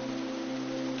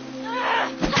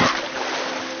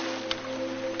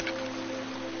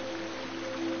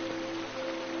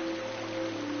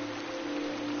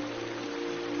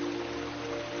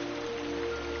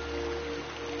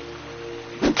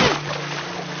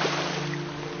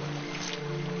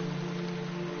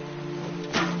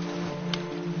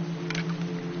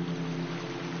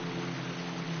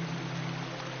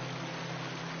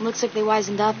 Looks like they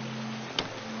wisened up.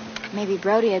 Maybe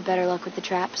Brody had better luck with the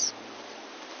traps.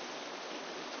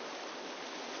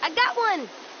 I got one!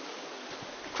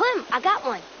 Clem, I got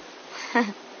one.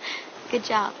 Good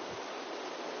job.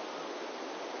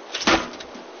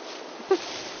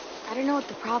 I don't know what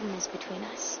the problem is between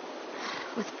us.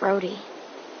 With Brody.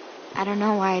 I don't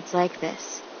know why it's like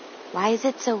this. Why is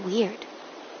it so weird?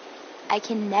 I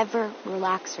can never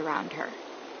relax around her.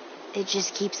 It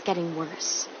just keeps getting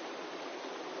worse.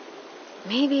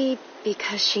 Maybe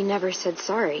because she never said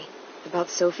sorry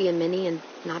about Sophie and Minnie and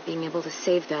not being able to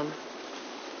save them.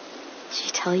 Did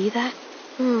she tell you that?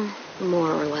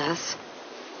 More or less.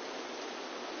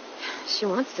 She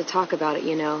wants to talk about it,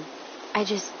 you know. I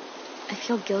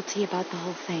feel guilty about the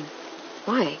whole thing.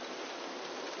 Why?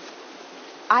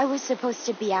 I was supposed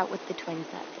to be out with the twins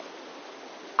that day.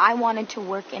 I wanted to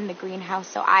work in the greenhouse,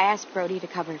 so I asked Brody to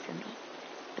cover for me.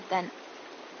 But then...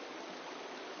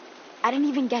 I didn't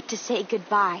even get to say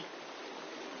goodbye.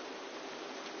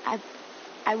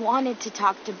 I wanted to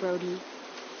talk to Brody,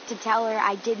 to tell her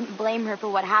I didn't blame her for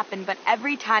what happened, but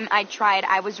every time I tried,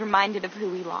 I was reminded of who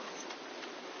we lost.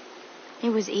 It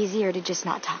was easier to just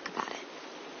not talk about it.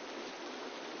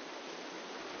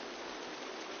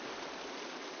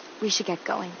 We should get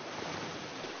going.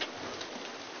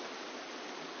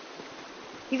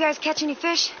 You guys catch any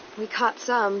fish? We caught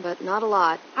some, but not a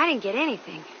lot. I didn't get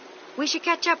anything. We should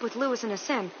catch up with Lewis and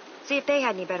Asim, see if they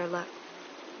had any better luck.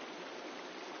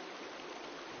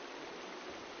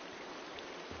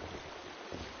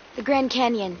 The Grand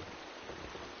Canyon.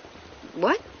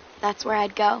 What? That's where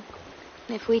I'd go.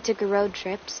 If we took a road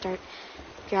trip, start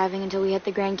driving until we hit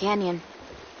the Grand Canyon.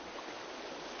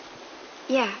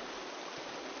 Yeah,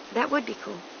 that would be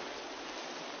cool.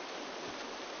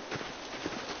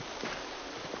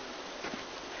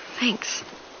 Thanks.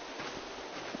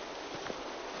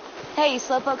 Hey,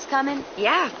 Slowpoke's coming?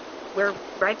 Yeah, we're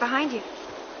right behind you.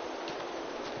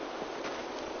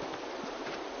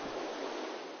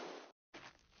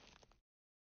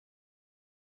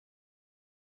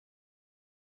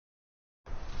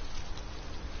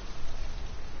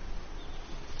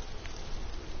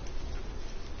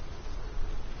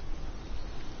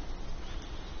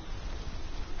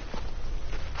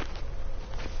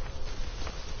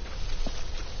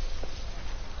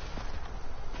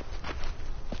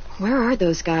 Where are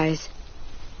those guys?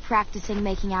 Practicing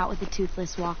making out with a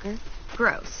toothless walker.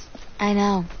 Gross. I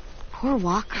know. Poor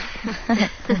Walker.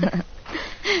 What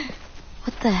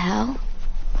the hell?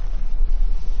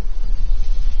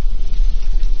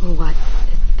 What?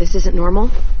 This isn't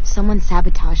normal? Someone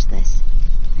sabotaged this.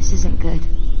 This isn't good.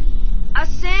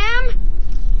 Asim!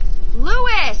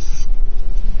 Lewis!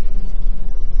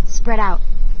 Spread out.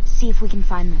 See if we can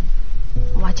find them.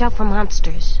 Watch out for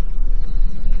monsters.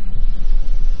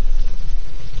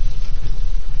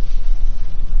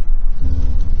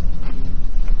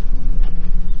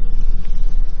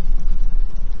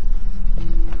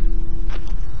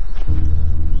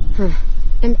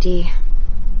 Empty.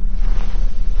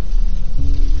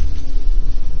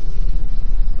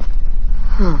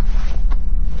 Huh.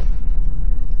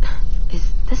 Is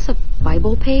this a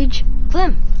Bible page?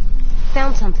 Clem,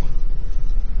 found something.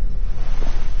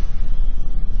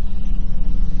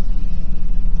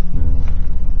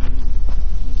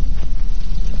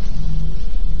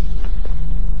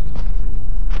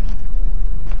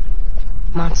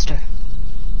 monster.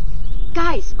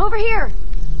 Guys, over here!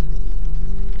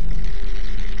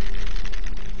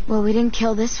 Well, we didn't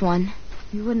kill this one.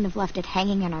 We wouldn't have left it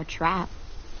hanging in our trap.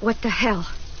 What the hell?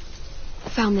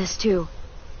 Found this too.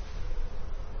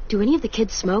 Do any of the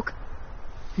kids smoke?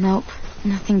 Nope,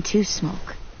 nothing to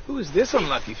smoke. Who is this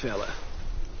unlucky fella?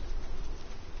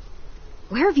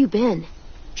 Where have you been?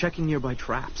 Checking nearby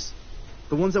traps.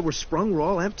 The ones that were sprung were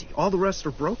all empty. All the rest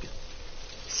are broken.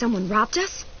 Someone robbed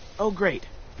us? Oh, great.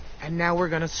 And now we're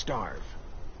gonna starve.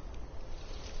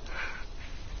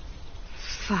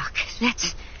 Fuck.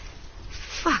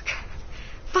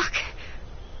 Fuck.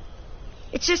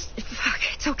 It's just... Fuck.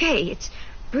 It's okay. It's...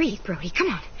 Breathe, Brody. Come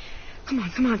on.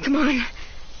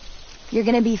 You're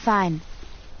gonna be fine.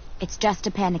 It's just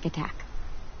a panic attack.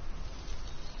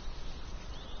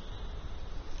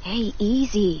 Hey,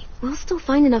 easy. We'll still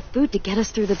find enough food to get us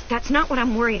through the... That's not what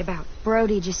I'm worried about.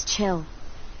 Brody, just chill.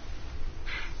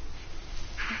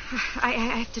 I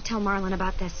have to tell Marlon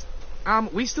about this.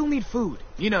 We still need food.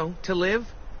 You know, to live.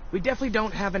 We definitely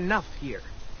don't have enough here.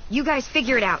 You guys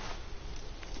figure it out.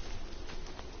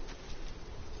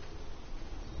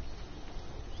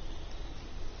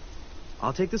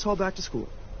 I'll take this haul back to school.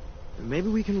 Maybe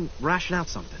we can ration out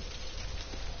something.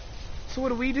 So what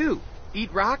do we do?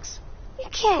 Eat rocks? You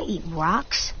can't eat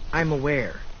rocks. I'm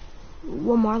aware.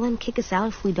 Will Marlon kick us out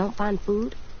if we don't find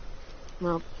food?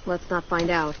 Well, let's not find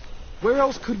out. Where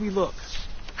else could we look?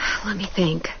 Let me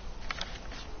think.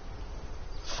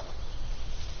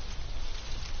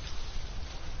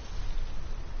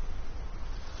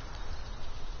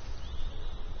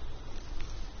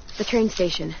 The train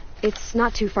station. It's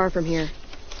not too far from here.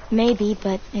 Maybe,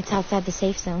 but it's outside the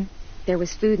safe zone. There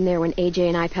was food in there when AJ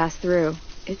and I passed through.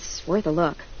 It's worth a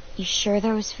look. You sure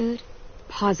there was food?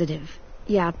 Positive.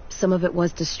 Yeah, some of it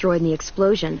was destroyed in the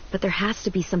explosion, but there has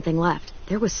to be something left.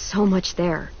 There was so much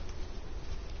there.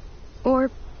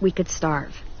 Or we could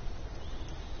starve.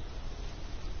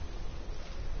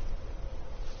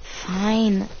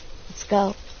 Fine. Let's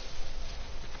go.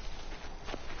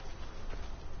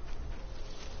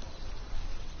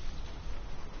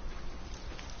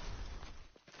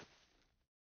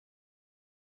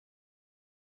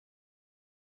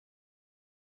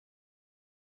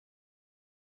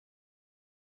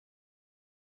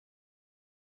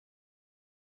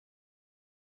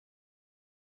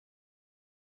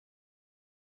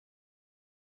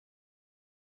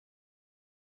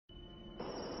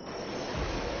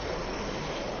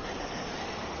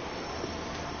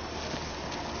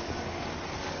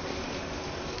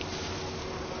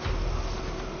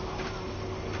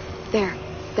 There.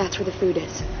 That's where the food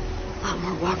is. A lot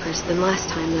more walkers than last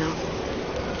time, though.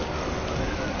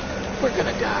 We're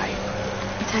gonna die.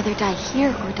 It's either die here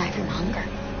or die from hunger.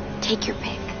 Take your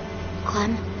pick.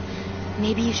 Clem,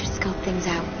 maybe you should scope things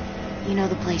out. You know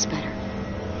the place better.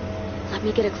 Let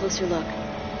me get a closer look.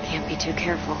 Can't be too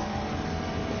careful.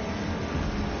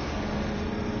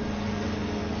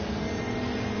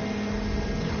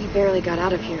 We barely got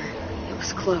out of here. It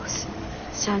was close.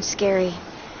 Sounds scary.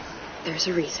 There's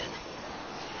a reason.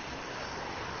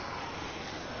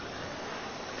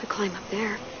 Could climb up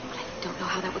there, but I don't know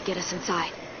how that would get us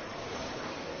inside.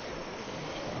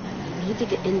 We need to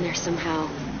get in there somehow.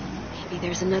 Maybe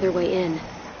there's another way in.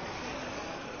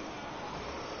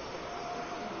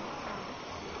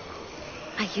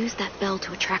 I used that bell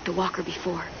to attract a walker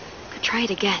before. Could try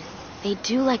it again. They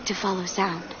do like to follow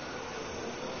sound.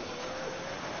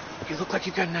 You look like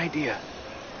you got an idea.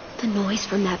 The noise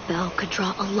from that bell could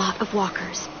draw a lot of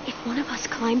walkers. If one of us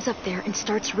climbs up there and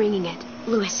starts ringing it...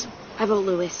 Lewis. I vote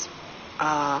Lewis.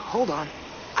 Hold on.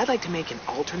 I'd like to make an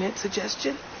alternate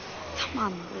suggestion. Come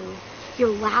on, Lou. You're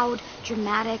loud,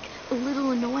 dramatic, a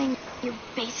little annoying. You're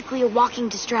basically a walking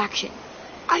distraction.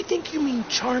 I think you mean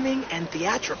charming and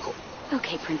theatrical.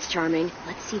 Okay, Prince Charming.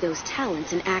 Let's see those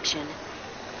talents in action.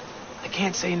 I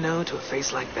can't say no to a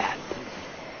face like that.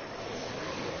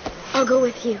 I'll go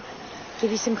with you. Give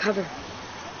you some cover.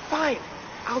 Fine.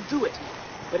 I'll do it.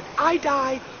 But if I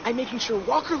die, I'm making sure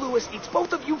Walker Lewis eats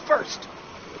both of you first.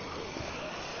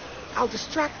 I'll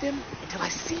distract him until I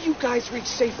see you guys reach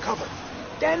safe cover.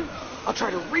 Then, I'll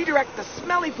try to redirect the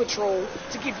smelly patrol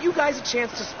to give you guys a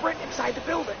chance to sprint inside the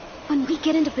building. When we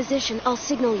get into position, I'll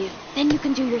signal you. Then you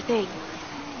can do your thing.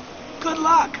 Good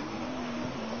luck!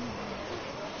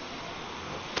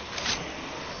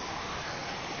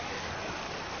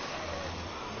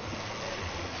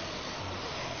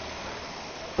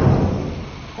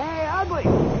 Hey, ugly!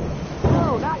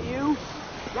 No, not you.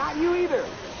 Not you either.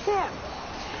 Him!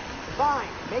 Fine.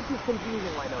 Make this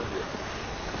confusing, why don't you?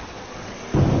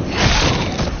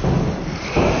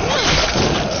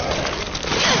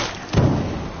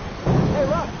 Hey,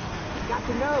 look!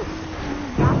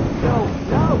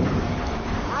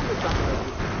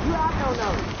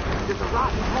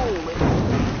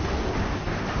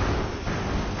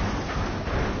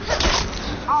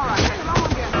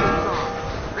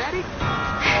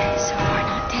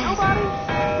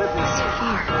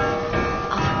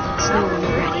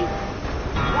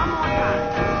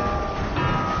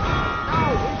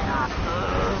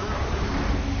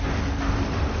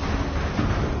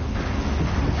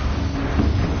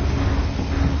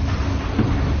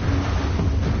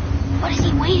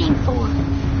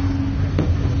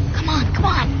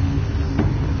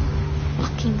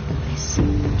 this.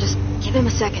 Just give him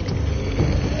a second.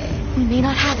 We may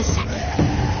not have a second.